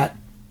look at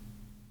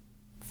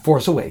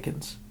Force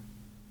Awakens,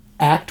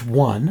 Act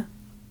 1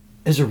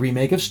 is a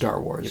remake of Star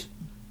Wars. Yep.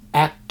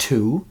 Act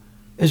 2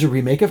 is a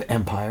remake of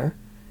Empire,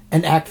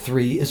 and Act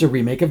 3 is a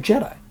remake of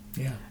Jedi.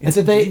 Yeah, and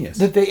that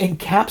they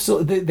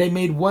encapsulate. They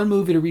made one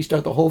movie to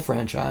restart the whole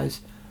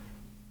franchise.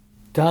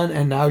 Done,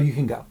 and now you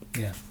can go.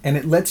 Yeah, and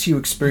it lets you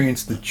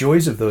experience the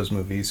joys of those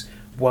movies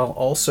while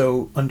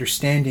also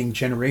understanding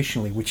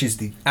generationally, which is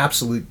the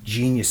absolute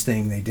genius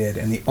thing they did,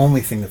 and the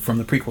only thing that from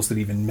the prequels that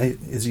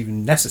is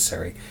even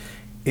necessary,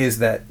 is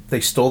that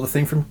they stole the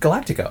thing from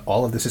Galactica.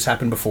 All of this has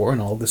happened before,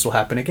 and all of this will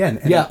happen again.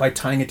 And by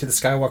tying it to the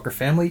Skywalker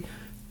family.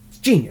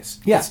 Genius.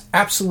 Yes. It's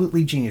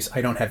absolutely genius.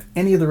 I don't have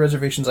any of the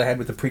reservations I had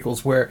with the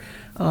prequels where,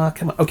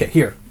 come on. Okay,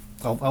 here.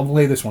 I'll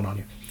lay this one on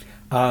you.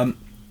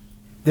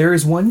 There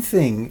is one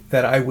thing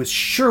that I was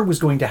sure was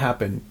going to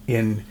happen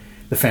in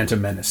The Phantom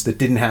Menace that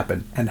didn't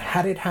happen. And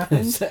had it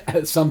happened...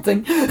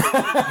 Something?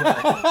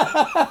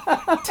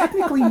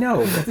 Technically,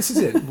 no. But this is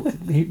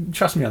it.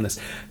 Trust me on this.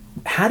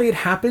 Had it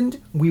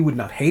happened, we would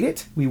not hate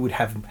it. We would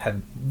have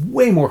had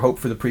way more hope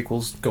for the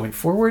prequels going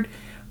forward.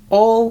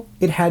 All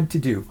it had to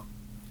do...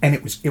 And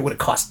it would have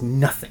cost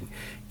nothing.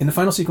 In the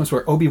final sequence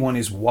where Obi-Wan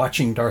is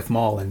watching Darth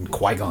Maul and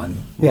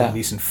Qui-Gon and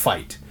Neeson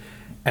fight,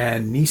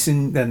 and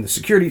then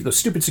those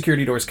stupid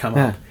security doors come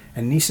up,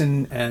 and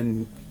Neeson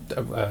and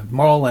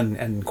Maul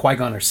and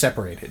Qui-Gon are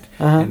separated,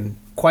 and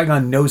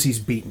Qui-Gon knows he's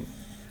beaten.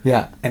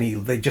 Yeah,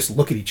 and they just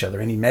look at each other,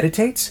 and he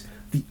meditates.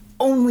 The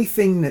only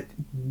thing that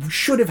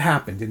should have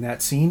happened in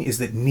that scene is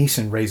that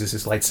Neeson raises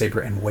his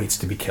lightsaber and waits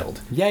to be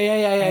killed.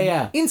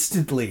 Yeah.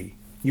 Instantly.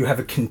 You have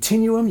a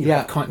continuum, you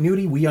have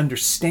continuity, we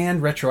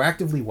understand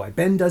retroactively why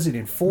Ben does it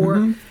in 4.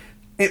 Mm-hmm.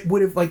 It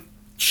would have,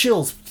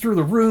 chills through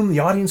the room, the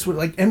audience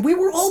would, and we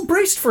were all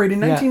braced for it in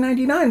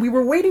 1999. We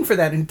were waiting for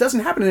that, and it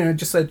doesn't happen, and I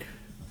just said,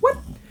 what?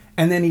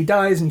 And then he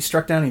dies, and he's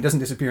struck down, and he doesn't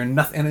disappear, and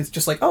nothing, and it's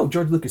just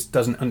George Lucas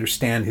doesn't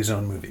understand his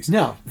own movies.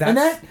 No,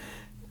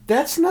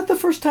 that's not the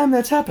first time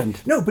that's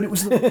happened. No, but it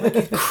was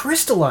it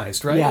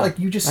crystallized, right? Yeah.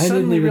 You just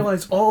suddenly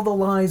realize all the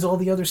lies, all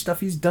the other stuff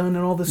he's done,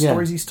 and all the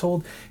stories he's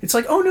told. It's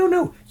oh,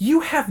 no. You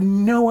have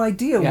no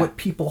idea what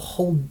people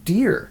hold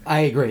dear.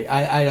 I agree.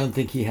 I don't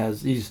think he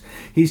has.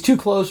 He's too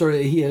close, or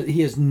he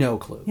has no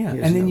clue. Yeah,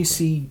 and then you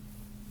see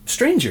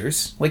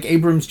strangers,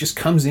 Abrams just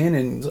comes in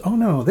and, oh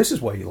no, this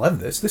is why you love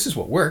this. This is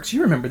what works.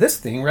 You remember this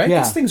thing, right? Yeah.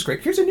 This thing's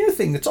great. Here's a new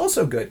thing that's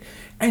also good.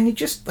 And you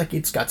just,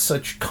 it's got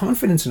such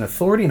confidence and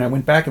authority. And I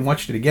went back and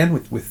watched it again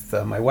with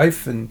my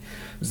wife, and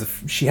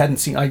she hadn't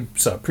seen, I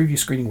saw a preview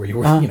screening where you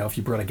were, if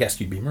you brought a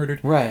guest, you'd be murdered.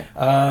 Right.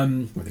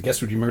 Where the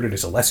guest would be murdered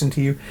as a lesson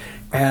to you.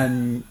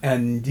 And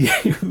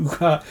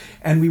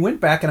we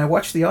went back and I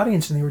watched the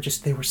audience, and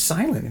they were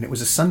silent. And it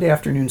was a Sunday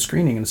afternoon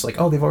screening, and it's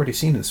oh, they've already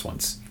seen this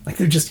once.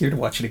 They're just here to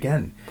watch it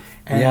again.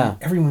 And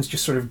everyone's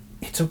just sort of,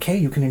 it's okay,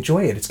 you can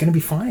enjoy it, it's going to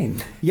be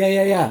fine.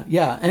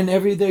 Yeah. And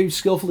they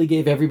skillfully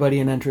gave everybody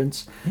an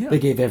entrance. Yeah. They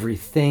gave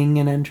everything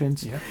an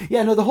entrance.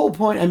 Yeah, no, the whole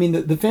point,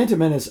 the Phantom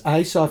Menace,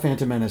 I saw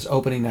Phantom Menace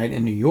opening night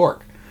in New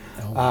York.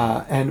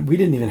 And we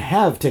didn't even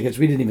have tickets,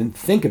 we didn't even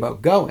think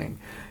about going.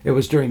 It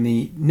was during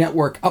the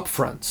network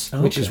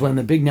upfronts, which is when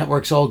the big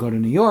networks all go to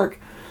New York,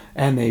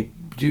 and they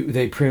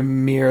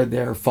premiere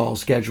their fall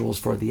schedules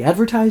for the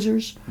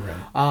advertisers.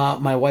 Right.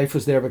 My wife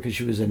was there because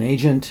she was an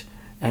agent,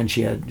 and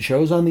she had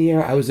shows on the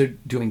air. I was there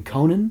doing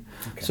Conan,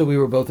 so we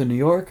were both in New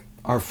York.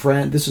 Our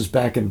friend, this was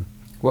back in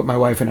what my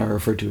wife and I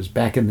referred to as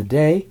back in the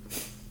day.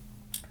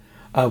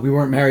 We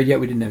weren't married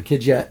yet. We didn't have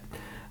kids yet.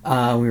 We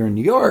were in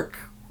New York.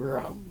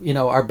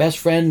 our best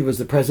friend was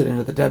the president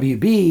of the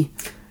WB,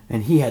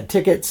 and he had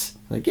tickets.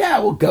 Like, yeah,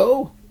 we'll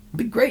go. It'll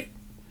be great.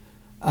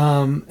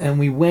 And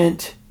we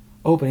went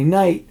opening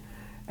night,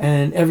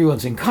 and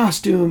everyone's in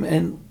costume,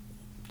 and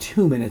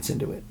 2 minutes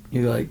into it,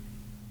 you're like,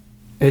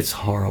 it's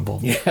horrible.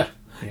 Yeah.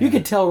 You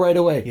could tell right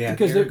away. Yeah,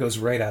 because the air goes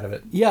right out of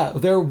it. Yeah,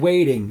 they're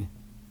waiting.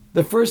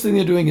 The first thing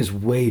they're doing is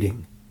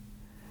waiting.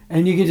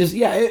 And you can just,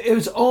 it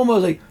was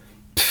almost like,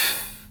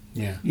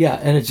 yeah,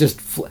 and it's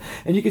just,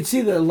 and you can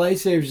see the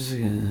lightsabers just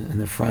in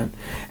the front,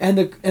 and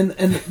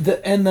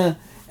the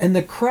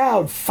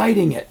crowd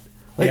fighting it,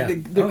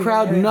 like the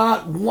crowd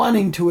not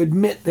wanting to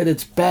admit that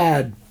it's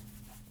bad.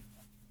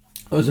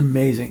 It was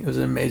amazing. It was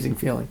an amazing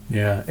feeling.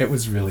 Yeah, it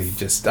was really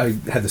just. I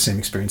had the same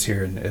experience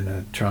here in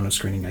a Toronto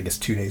screening. I guess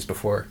 2 days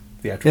before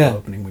the actual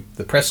opening.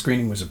 The press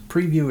screening was a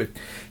preview at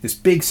this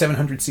big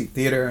 700-seat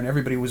theater, and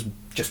everybody was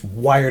just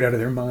wired out of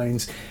their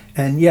minds.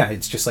 And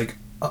it's just like,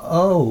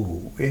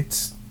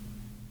 it's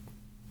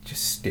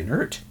just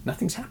inert.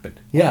 Nothing's happened.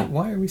 Yeah.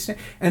 Why are we staying?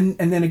 And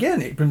then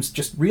again, Abrams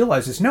just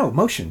realizes, no,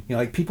 motion.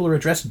 Like, people are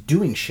addressed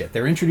doing shit.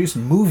 They're introduced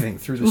moving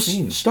through the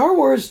scenes. Star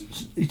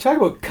Wars, you talk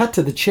about cut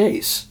to the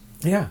chase.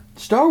 Yeah.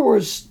 Star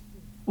Wars,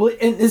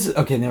 and this is,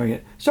 okay, now we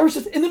get it. Star Wars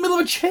is in the middle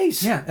of a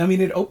chase. Yeah, I mean,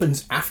 it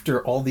opens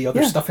after all the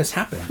other stuff has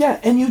happened.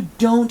 Yeah, and you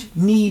don't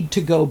need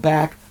to go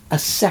back a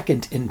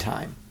second in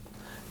time.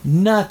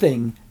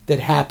 Nothing that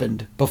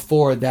happened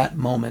before that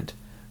moment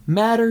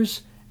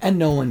matters, and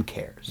no one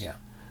cares. Yeah.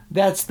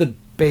 That's the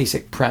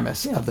basic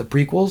premise of the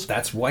prequels.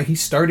 That's why he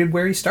started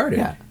where he started.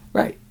 Yeah,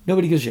 right.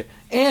 Nobody gives a shit.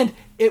 And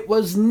it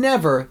was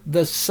never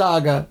the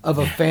saga of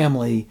a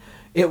family.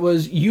 It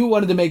was, you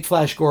wanted to make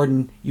Flash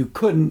Gordon, you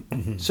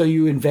couldn't, so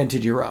you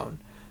invented your own.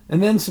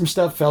 And then some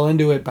stuff fell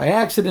into it by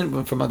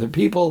accident from other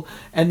people,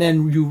 and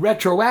then you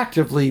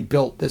retroactively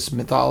built this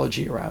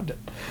mythology around it.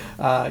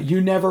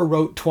 You never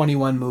wrote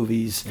 21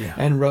 movies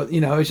and wrote,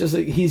 it's just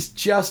like, he's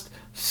just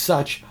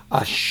such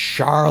a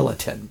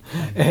charlatan.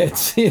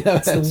 It's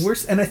the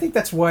worst, and I think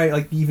that's why,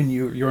 like, even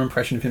your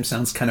impression of him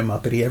sounds kind of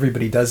Muppety.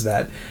 Everybody does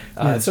that.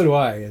 So do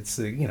I. It's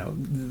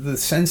the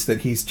sense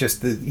that he's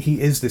just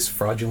he is this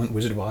fraudulent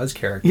Wizard of Oz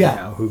character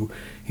now who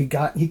he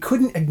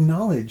couldn't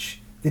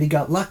acknowledge that he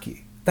got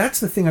lucky.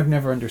 That's the thing I've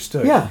never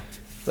understood. Yeah.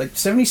 Like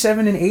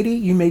 77 and 80,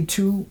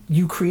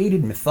 you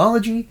created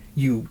mythology,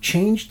 you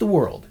changed the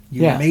world.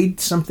 You made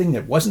something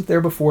that wasn't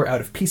there before out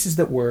of pieces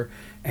that were,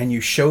 and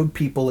you showed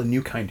people a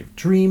new kind of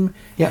dream,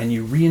 and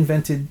you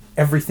reinvented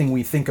everything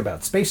we think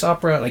about space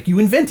opera. Like, you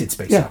invented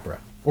space opera,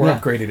 or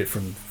upgraded it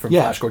from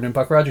Flash Gordon and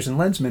Buck Rogers and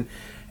Lensman,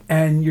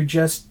 and you're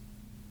just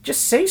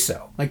say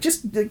so. Like,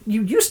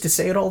 you used to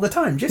say it all the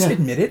time. Just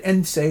admit it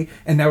and say,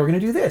 and now we're going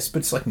to do this. But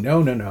it's like,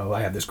 no.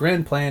 I have this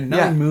grand plan,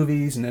 9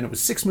 movies, and then it was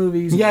 6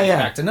 movies, and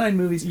back to 9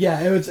 movies. Yeah,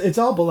 it's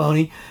all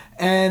baloney.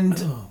 And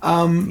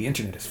the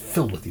internet is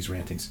filled with these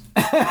rantings.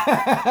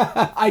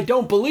 I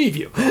don't believe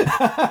you.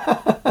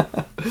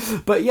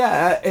 But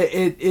yeah,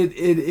 it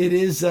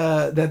is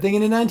that thing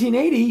in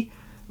 1980.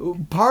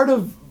 Part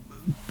of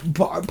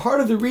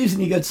the reason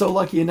he got so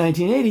lucky in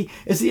 1980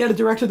 is he had a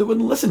director that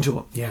wouldn't listen to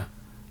him. Yeah.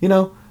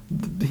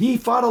 He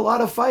fought a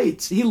lot of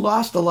fights. He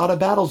lost a lot of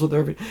battles with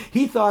Irving.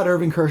 He thought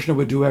Irving Kershner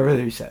would do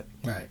everything he said.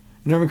 Right.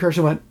 And Irving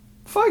Kershner went,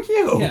 "Fuck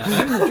you." Yeah,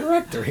 I'm the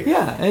director here.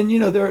 Yeah, and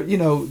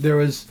there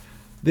was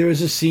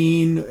a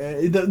scene.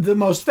 The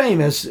most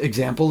famous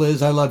example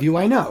is "I Love You,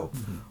 I Know,"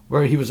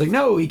 where he was like,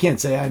 "No, he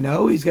can't say I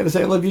know. He's got to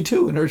say I love you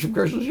too." And Irving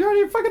Kershner was, "You're out of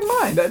your fucking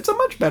mind. That's a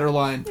much better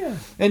line." Yeah.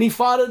 And he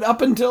fought it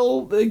up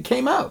until it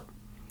came out.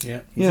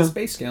 Yeah, he's a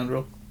space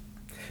scoundrel.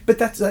 But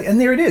that's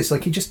and there it is.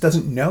 Like, he just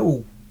doesn't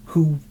know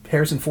who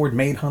Harrison Ford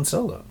made Han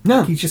Solo. No.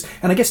 Like, he's just,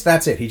 and I guess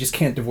that's it. He just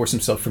can't divorce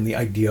himself from the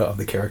idea of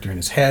the character in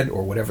his head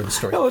or whatever the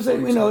story. No, it's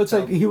like, it's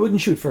like he wouldn't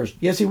shoot first.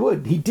 Yes, he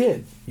would. He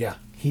did. Yeah,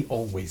 he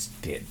always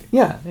did.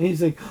 Yeah, and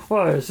he's like,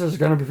 well, this is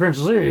going to be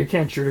Princess Leia. You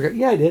can't shoot her.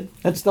 Yeah, I did.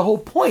 That's the whole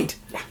point.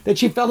 That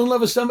she fell in love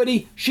with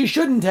somebody she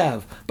shouldn't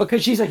have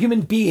because she's a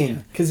human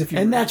being.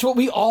 And that's what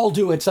we all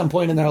do at some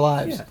point in our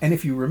lives. Yeah. And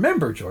if you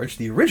remember, George,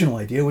 the original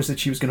idea was that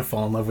she was going to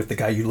fall in love with the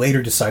guy you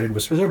later decided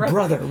was her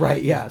brother.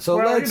 Right, yeah.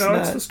 So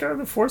it's the start of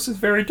the Force is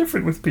very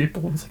different with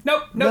people. It's like,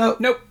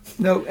 nope.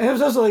 No, and it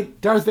was also like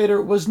Darth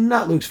Vader was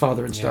not Luke's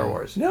father in Star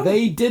Wars. No.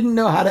 They didn't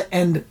know how to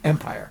end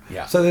Empire.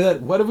 Yeah. So they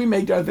thought, what if we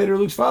make Darth Vader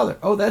Luke's father?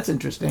 Oh, that's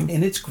interesting.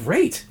 And it's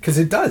great, because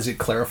it does. It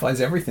clarifies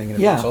everything. And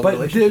it makes all the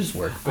relationships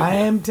work. But I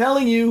am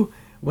telling you,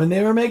 when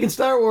they were making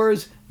Star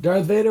Wars,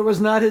 Darth Vader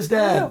was not his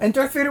dad. No, and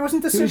Darth Vader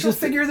wasn't the central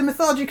figure of the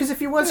mythology, because if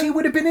he was, he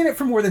would have been in it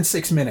for more than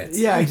 6 minutes.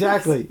 Yeah,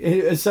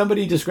 exactly.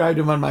 Somebody described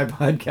him on my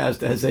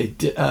podcast as a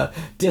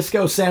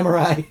disco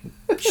samurai.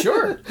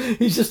 Sure.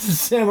 He's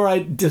just a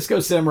disco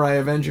samurai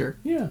Avenger.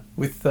 Yeah,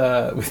 with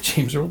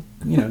James Earl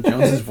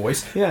Jones's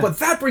voice. Yeah. But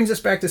that brings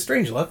us back to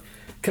Strangelove.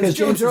 Because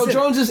James Earl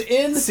Jones is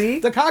in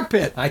the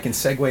cockpit. I can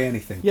segue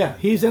anything. Yeah,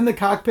 he's in the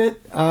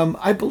cockpit.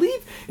 I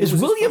believe, is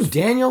William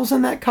Daniels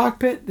in that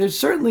cockpit? There's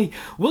certainly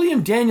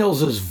William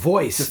Daniels'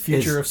 voice. The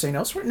future of St.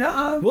 Elsewhere?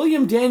 No.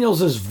 William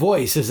Daniels'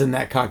 voice is in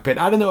that cockpit.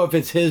 I don't know if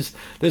it's his.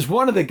 There's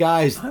one of the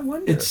guys. I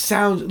wonder. It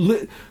sounds.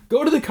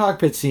 Go to the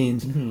cockpit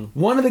scenes. Mm-hmm.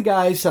 One of the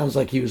guys sounds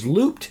like he was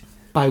looped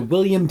by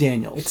William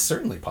Daniels. It's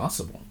certainly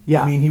possible.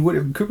 Yeah. I mean,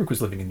 Kubrick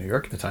was living in New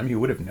York at the time. He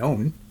would have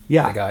known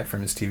the guy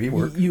from his TV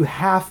work. You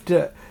have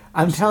to.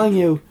 I'm telling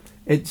you,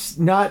 it's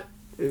not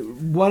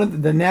one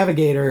of the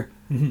Navigator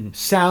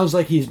sounds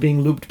like he's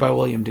being looped by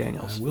William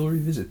Daniels. I will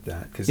revisit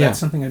that because that's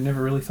something I've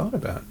never really thought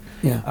about.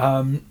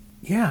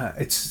 Yeah.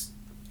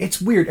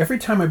 It's weird. Every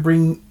time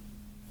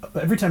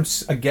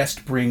a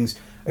guest brings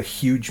a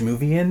huge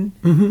movie in,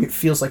 it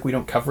feels like we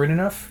don't cover it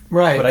enough.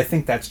 Right. But I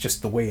think that's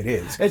just the way it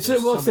is. It's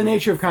the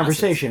nature of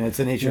conversation. It's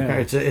the nature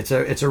of it's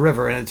a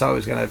river, and it's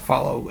always going to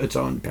follow its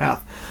own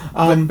path.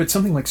 But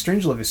something like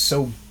Strangelove is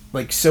so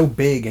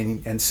big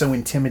and so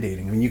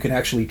intimidating. I mean, you can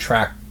actually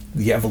track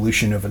the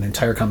evolution of an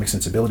entire comic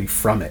sensibility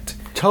from it.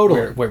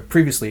 Totally. Where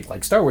previously,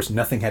 like Star Wars,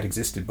 nothing had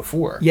existed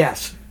before.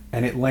 Yes.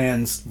 And it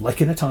lands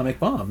like an atomic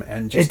bomb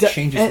and just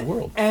changes the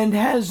world. And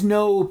has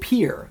no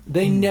peer.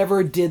 They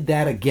never did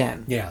that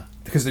again. Yeah,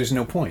 because there's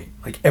no point.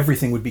 Like,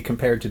 everything would be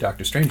compared to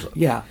Dr. Strangelove.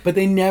 Yeah, but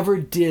they never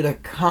did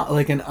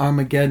like an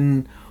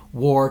Armageddon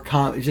war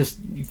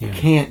you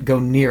can't go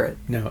near it.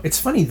 No, it's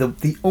funny,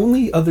 the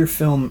only other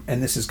film,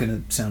 and this is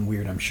going to sound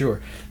weird, I'm sure,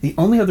 the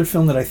only other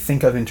film that I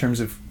think of in terms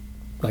of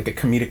like a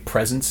comedic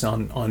presence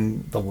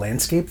on the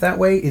landscape that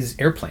way is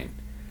Airplane.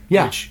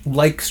 Yeah. Which,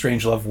 like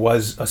Strangelove,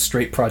 was a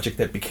straight project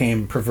that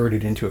became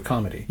perverted into a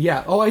comedy.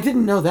 Yeah. Oh, I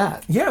didn't know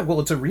that. Yeah, well,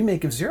 it's a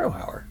remake of Zero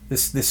Hour.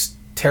 This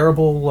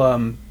terrible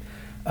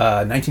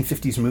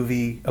 1950s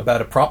movie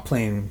about a prop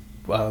plane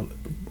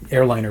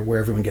airliner where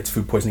everyone gets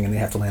food poisoning and they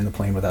have to land the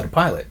plane without a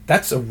pilot.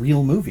 That's a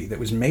real movie that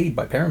was made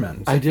by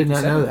Paramount. I did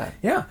not know that.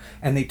 Yeah,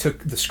 and they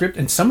took the script,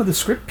 and some of the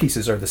script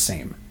pieces are the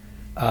same,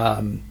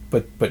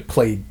 but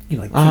played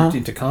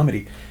into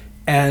comedy,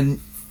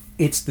 and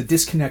it's the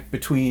disconnect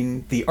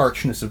between the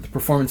archness of the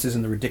performances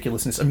and the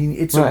ridiculousness. I mean,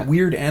 it's a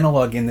weird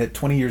analog in that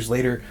 20 years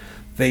later,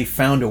 they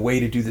found a way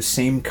to do the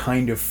same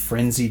kind of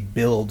frenzied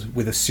build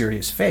with a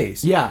serious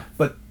face. Yeah.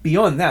 But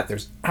beyond that,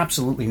 there's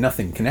absolutely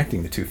nothing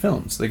connecting the two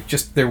films.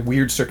 They're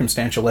weird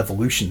circumstantial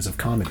evolutions of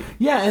comedy.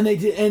 Yeah, and they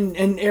did,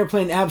 and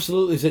Airplane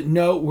absolutely said,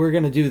 no, we're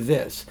going to do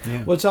this.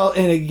 Yeah.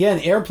 And again,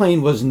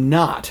 Airplane was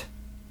not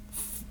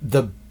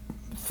the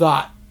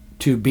thought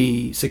to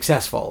be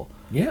successful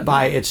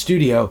by its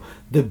studio.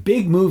 The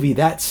big movie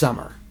that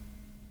summer,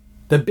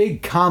 the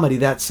big comedy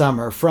that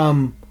summer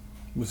from...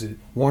 Was it...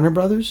 Warner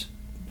Brothers?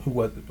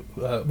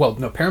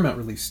 Paramount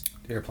released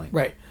Airplane.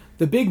 Right.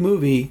 The big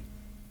movie,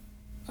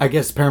 I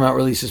guess Paramount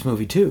released this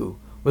movie too,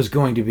 was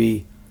going to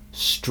be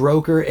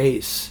Stroker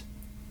Ace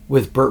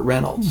with Burt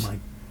Reynolds. Oh my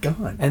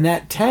God. And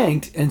that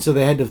tanked, and so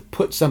they had to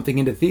put something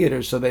into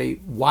theaters, so they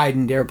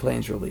widened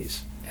Airplane's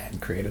release.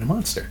 And created a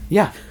monster.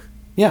 Yeah.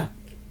 Yeah.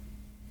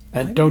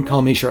 And Don't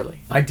Call Me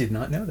Shirley. I did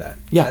not know that.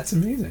 Yeah. That's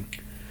amazing.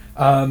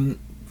 I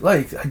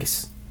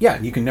guess... Yeah,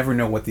 you can never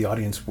know what the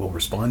audience will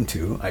respond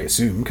to, I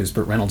assume, because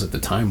Burt Reynolds at the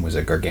time was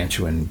a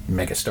gargantuan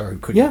megastar who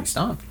couldn't be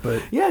stopped.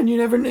 But yeah, and you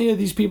never know.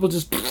 These people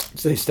just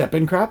they step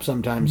in crap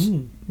sometimes.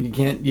 You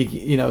can't.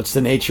 It's the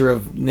nature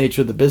of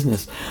the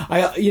business.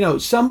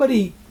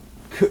 Somebody,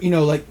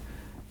 like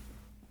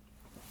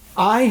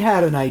I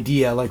had an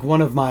idea. Like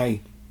one of my,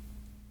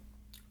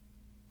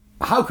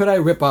 how could I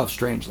rip off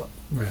Strangelove?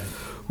 Right.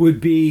 Would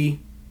be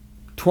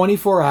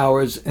 24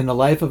 hours in the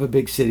life of a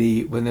big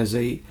city when there's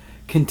a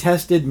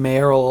contested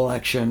mayoral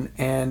election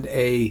and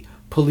a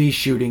police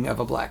shooting of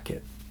a black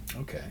kid.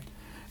 Okay.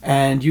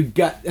 And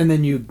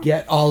then you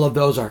get all of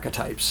those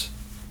archetypes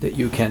that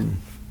you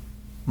can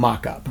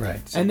mock up.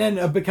 Right. And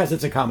then because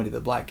it's a comedy, the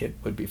black kid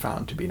would be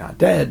found to be not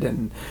dead,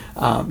 and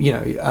so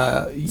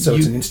it's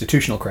an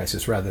institutional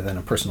crisis rather than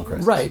a personal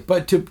crisis. Right.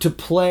 But to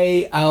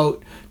play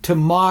out, to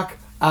mock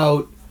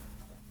out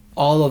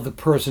all of the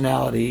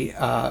personality,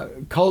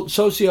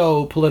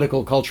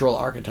 socio-political, cultural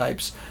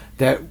archetypes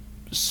that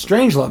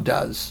Strangelove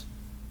does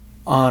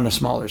on a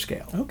smaller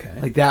scale. Okay.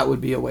 Like that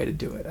would be a way to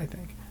do it, I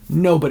think.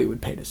 Nobody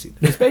would pay to see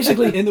that. It's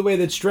basically in the way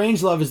that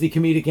Strangelove is the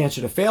comedic answer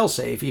to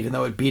Failsafe, even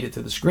though it beat it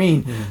to the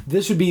screen.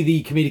 This would be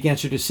the comedic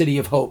answer to City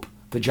of Hope,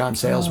 the John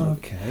Sayles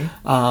movie. Okay.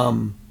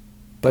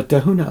 But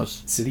who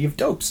knows? City of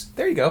Dopes.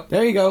 There you go.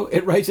 There you go.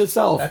 It writes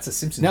itself. That's a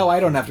Simpsons. No, I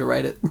don't have to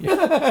write it.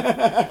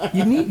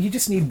 You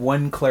just need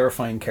one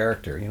clarifying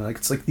character.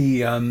 It's like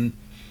the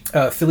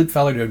Philip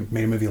Fowler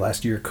made a movie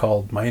last year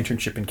called My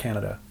Internship in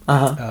Canada,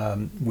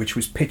 which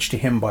was pitched to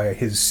him by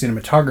his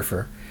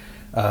cinematographer,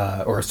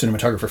 or a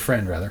cinematographer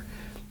friend rather,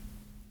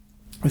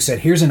 who said,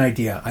 "Here's an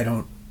idea. I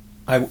don't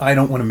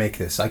want to make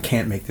this. I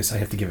can't make this. I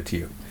have to give it to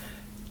you."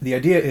 The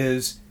idea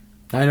is,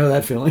 I know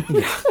that feeling.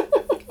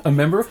 a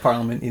member of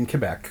parliament in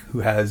Quebec who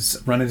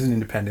has run as an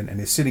independent and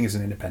is sitting as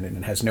an independent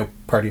and has no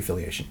party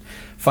affiliation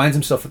finds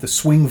himself with a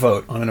swing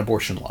vote on an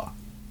abortion law,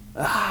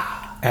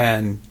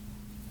 and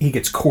he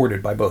gets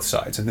courted by both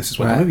sides, and this is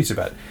what the movie's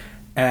about.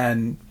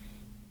 And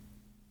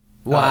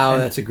wow,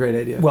 that's a great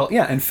idea. Well,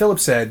 yeah, and Philip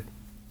said,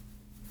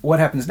 "What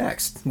happens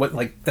next?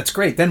 That's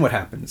great. Then what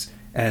happens?"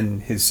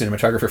 And his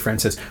cinematographer friend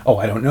says, "Oh,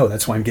 I don't know.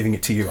 That's why I'm giving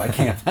it to you. I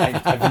can't.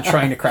 I've been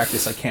trying to crack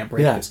this. I can't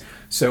break this."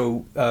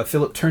 So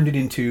Philip turned it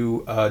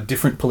into a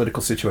different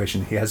political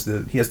situation. He has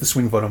the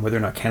swing vote on whether or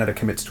not Canada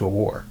commits to a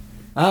war.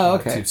 Oh,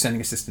 okay. To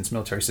sending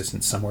military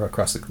assistance somewhere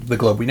across the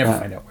globe. We never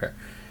find out where.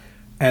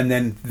 And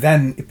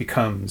then it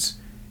becomes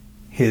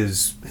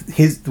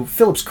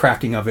Philip's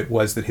cracking of it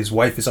was that his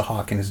wife is a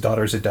hawk and his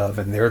daughter is a dove,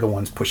 and they're the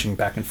ones pushing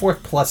back and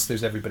forth. Plus,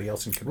 there's everybody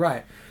else in command.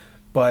 Right.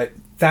 But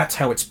that's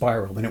how it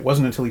spiraled, and it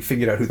wasn't until he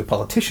figured out who the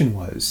politician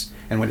was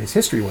and what his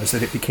history was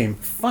that it became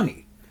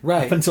funny.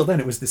 Right. Up until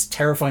then, it was this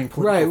terrifying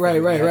political Right.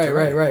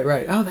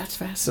 Oh, that's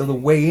fascinating. So the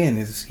way in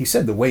he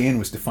said the way in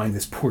was to find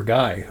this poor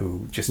guy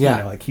who just,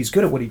 he's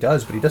good at what he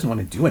does, but he doesn't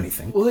want to do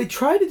anything. Well, they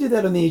tried to do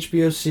that on the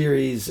HBO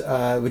series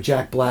with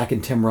Jack Black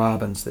and Tim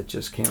Robbins that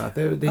just came out.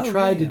 They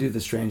tried to do the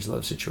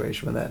Strangelove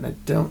situation with that, and I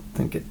don't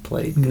think it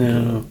played good.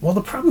 No. Well,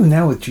 the problem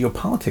now with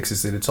geopolitics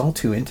is that it's all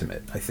too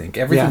intimate, I think.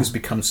 Everything's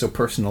become so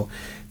personal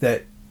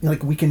that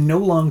we can no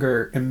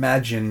longer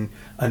imagine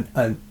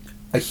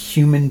a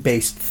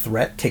human-based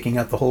threat taking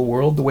out the whole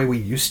world the way we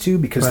used to,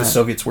 because the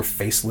Soviets were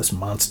faceless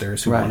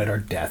monsters who wanted our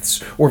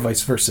deaths, or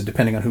vice versa,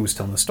 depending on who was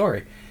telling the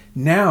story.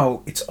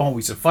 Now, it's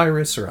always a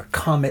virus or a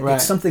comet.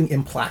 It's something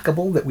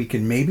implacable that we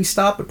can maybe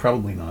stop, but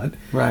probably not.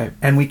 Right.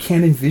 And we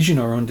can't envision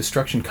our own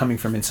destruction coming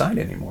from inside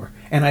anymore.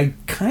 And I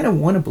kind of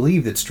want to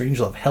believe that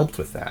Strangelove helped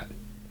with that.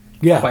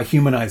 Yeah. By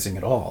humanizing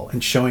it all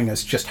and showing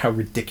us just how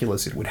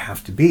ridiculous it would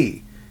have to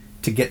be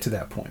to get to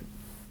that point.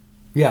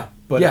 Yeah.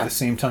 But at the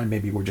same time,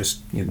 maybe we're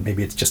just,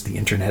 maybe it's just the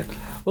internet.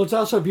 Well, it's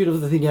also a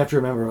beautiful thing you have to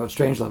remember about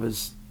Strangelove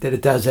is that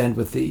it does end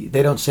with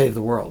they don't save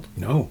the world.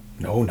 No,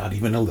 not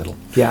even a little.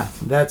 Yeah,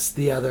 that's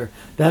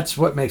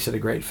what makes it a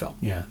great film.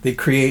 Yeah, they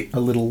create a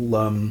little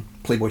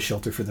Playboy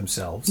shelter for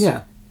themselves.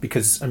 Yeah.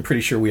 Because I'm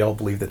pretty sure we all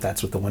believe that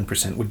that's what the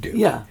 1% would do.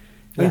 Yeah.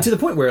 I mean, to the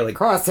point where, of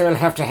course, they'll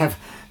have to have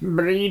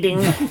breeding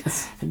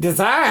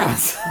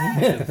desires.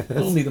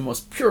 Only the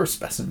most pure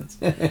specimens.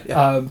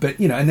 But,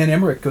 and then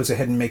Emmerich goes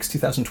ahead and makes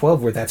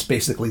 2012, where that's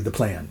basically the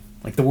plan.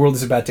 The world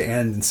is about to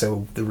end, and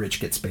so the rich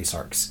get space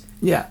arcs.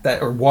 Yeah.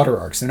 Or water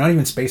arcs. They're not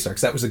even space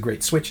arcs. That was a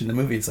great switch in the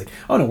movie. It's like,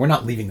 oh no, we're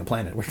not leaving the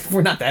planet.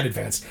 We're not that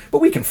advanced. But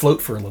we can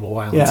float for a little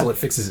while until it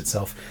fixes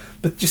itself.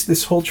 But just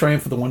this whole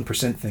triumph of the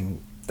 1%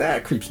 thing,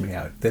 that creeps me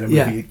out. That a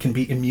movie can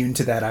be immune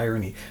to that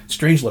irony.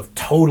 Strangelove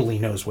totally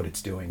knows what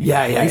it's doing. It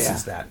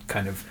embraces that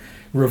kind of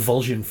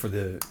revulsion for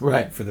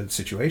the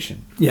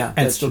situation. Yeah,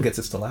 and still gets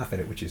us to laugh at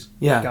it, which is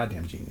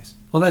goddamn genius.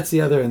 Well, that's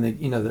the other, and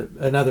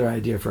another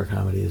idea for a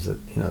comedy is that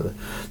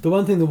the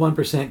one thing the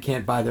 1%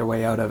 can't buy their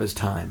way out of is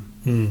time.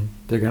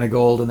 They're going to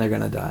go old and they're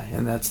going to die,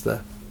 and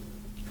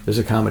there's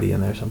a comedy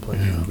in there someplace.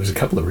 Yeah, there's a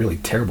couple of really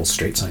terrible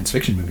straight science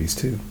fiction movies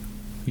too.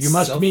 You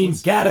must mean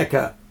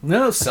Gattaca.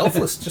 No,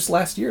 Selfless, just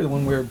last year, the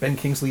one where Ben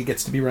Kingsley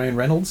gets to be Ryan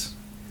Reynolds.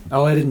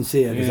 Oh, I didn't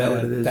see it. Is that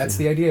what it is? That's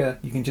the idea.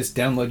 You can just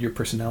download your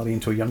personality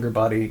into a younger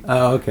body.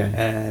 Oh, okay.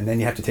 And then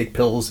you have to take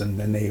pills, and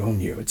then they own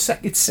you. It's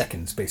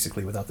seconds,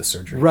 basically, without the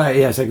surgery. Right,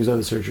 yeah, seconds without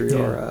the surgery.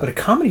 Yeah. But a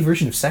comedy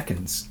version of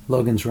Seconds.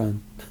 Logan's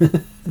Run.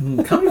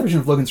 The comedy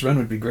version of Logan's Run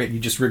would be great. You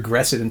just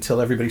regress it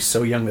until everybody's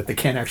so young that they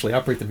can't actually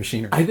operate the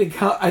machinery. I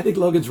think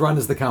Logan's Run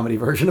is the comedy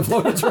version of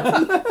Logan's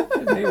Run.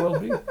 It may well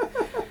be.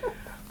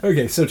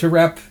 Okay, so to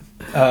wrap,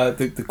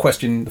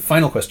 the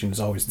final question is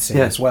always the same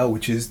as well,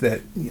 which is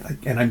that,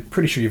 and I'm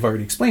pretty sure you've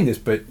already explained this,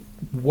 but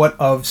what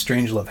of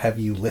Strangelove have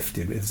you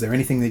lifted? Is there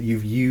anything that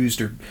you've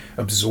used or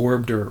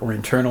absorbed or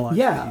internalized?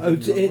 Yeah,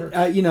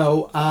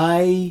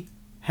 I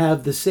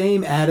have the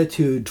same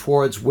attitude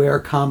towards where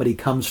comedy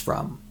comes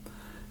from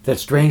that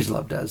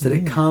Strangelove does, that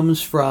it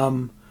comes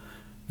from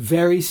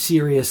very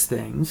serious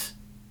things,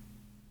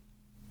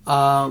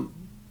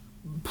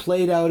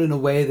 played out in a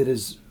way that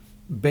is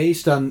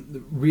based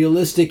on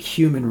realistic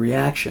human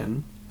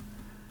reaction,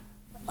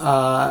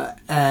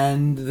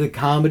 and the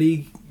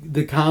comedy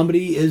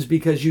is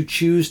because you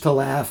choose to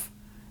laugh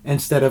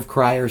instead of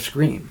cry or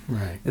scream.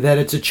 Right. That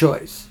it's a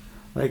choice.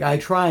 I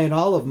try in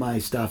all of my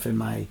stuff in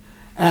my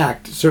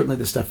act, certainly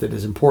the stuff that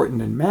is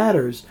important and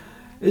matters,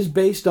 is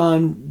based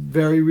on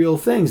very real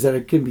things that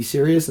it can be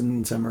serious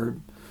and some are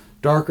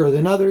darker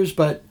than others,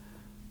 but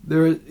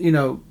there,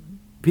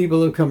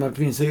 people have come up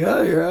to me and say,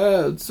 "Oh,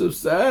 yeah, it's so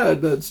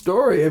sad, that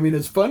story. I mean,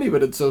 it's funny,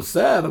 but it's so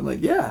sad." I'm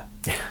like, yeah,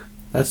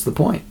 that's the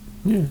point.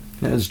 Yeah.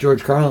 As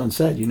George Carlin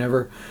said, you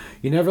never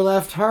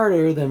laughed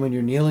harder than when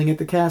you're kneeling at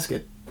the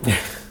casket. Yeah,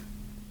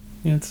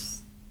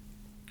 it's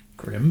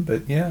grim,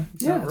 but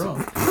it's not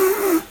wrong.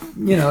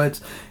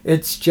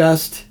 It's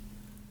just,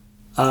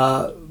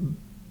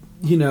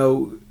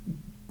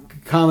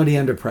 comedy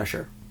under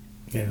pressure.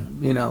 Yeah.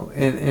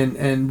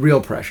 And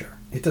real pressure.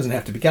 It doesn't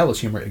have to be gallows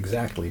humor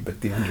exactly,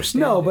 but the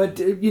understanding. No, but,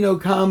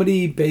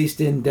 comedy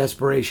based in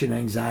desperation,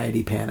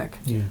 anxiety, panic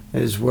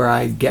is where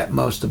I get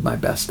most of my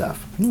best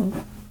stuff.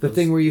 The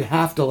thing where you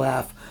have to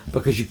laugh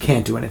because you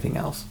can't do anything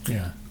else.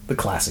 Yeah. The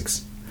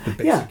classics. The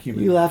basic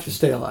human you laugh to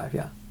stay alive,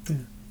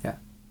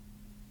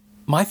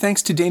 My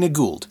thanks to Dana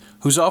Gould,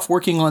 who's off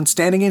working on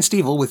Stand Against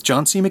Evil with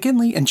John C.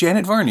 McGinley and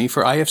Janet Varney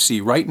for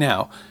IFC right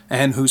now,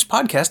 and whose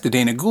podcast, The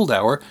Dana Gould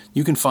Hour,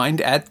 you can find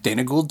at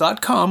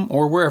danagould.com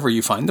or wherever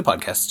you find the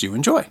podcasts you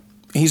enjoy.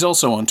 He's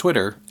also on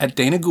Twitter at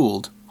Dana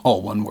Gould,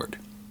 all one word.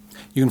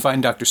 You can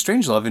find Dr.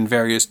 Strangelove in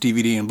various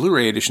DVD and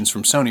Blu-ray editions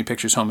from Sony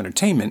Pictures Home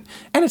Entertainment,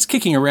 and it's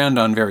kicking around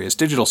on various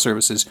digital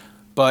services,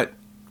 but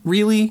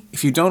really,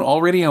 if you don't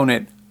already own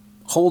it,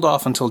 hold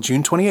off until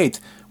June 28th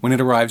when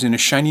it arrives in a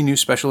shiny new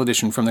special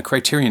edition from the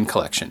Criterion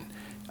Collection.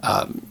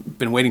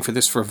 Been waiting for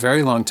this for a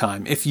very long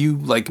time. If you,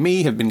 like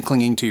me, have been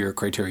clinging to your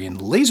Criterion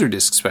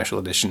Laserdisc special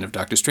edition of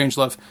Dr.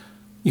 Strangelove,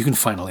 you can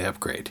finally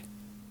upgrade.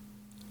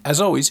 As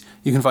always,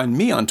 you can find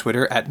me on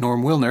Twitter at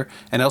Norm Wilner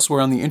and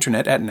elsewhere on the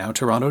internet at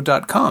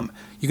nowtoronto.com.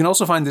 You can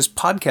also find this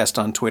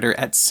podcast on Twitter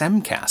at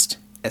Semcast,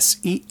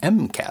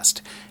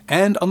 S-E-M-Cast,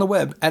 and on the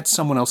web at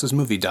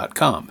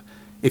someoneelsesmovie.com.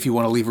 If you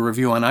want to leave a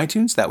review on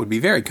iTunes, that would be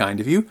very kind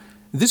of you.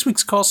 This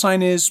week's call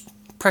sign is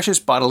Precious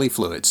Bodily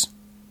Fluids,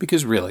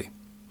 because really,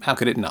 how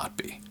could it not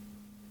be?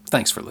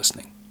 Thanks for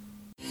listening.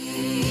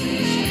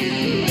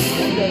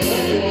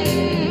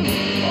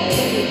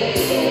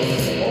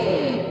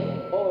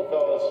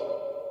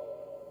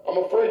 I'm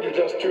afraid you're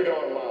just too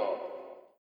darn loud.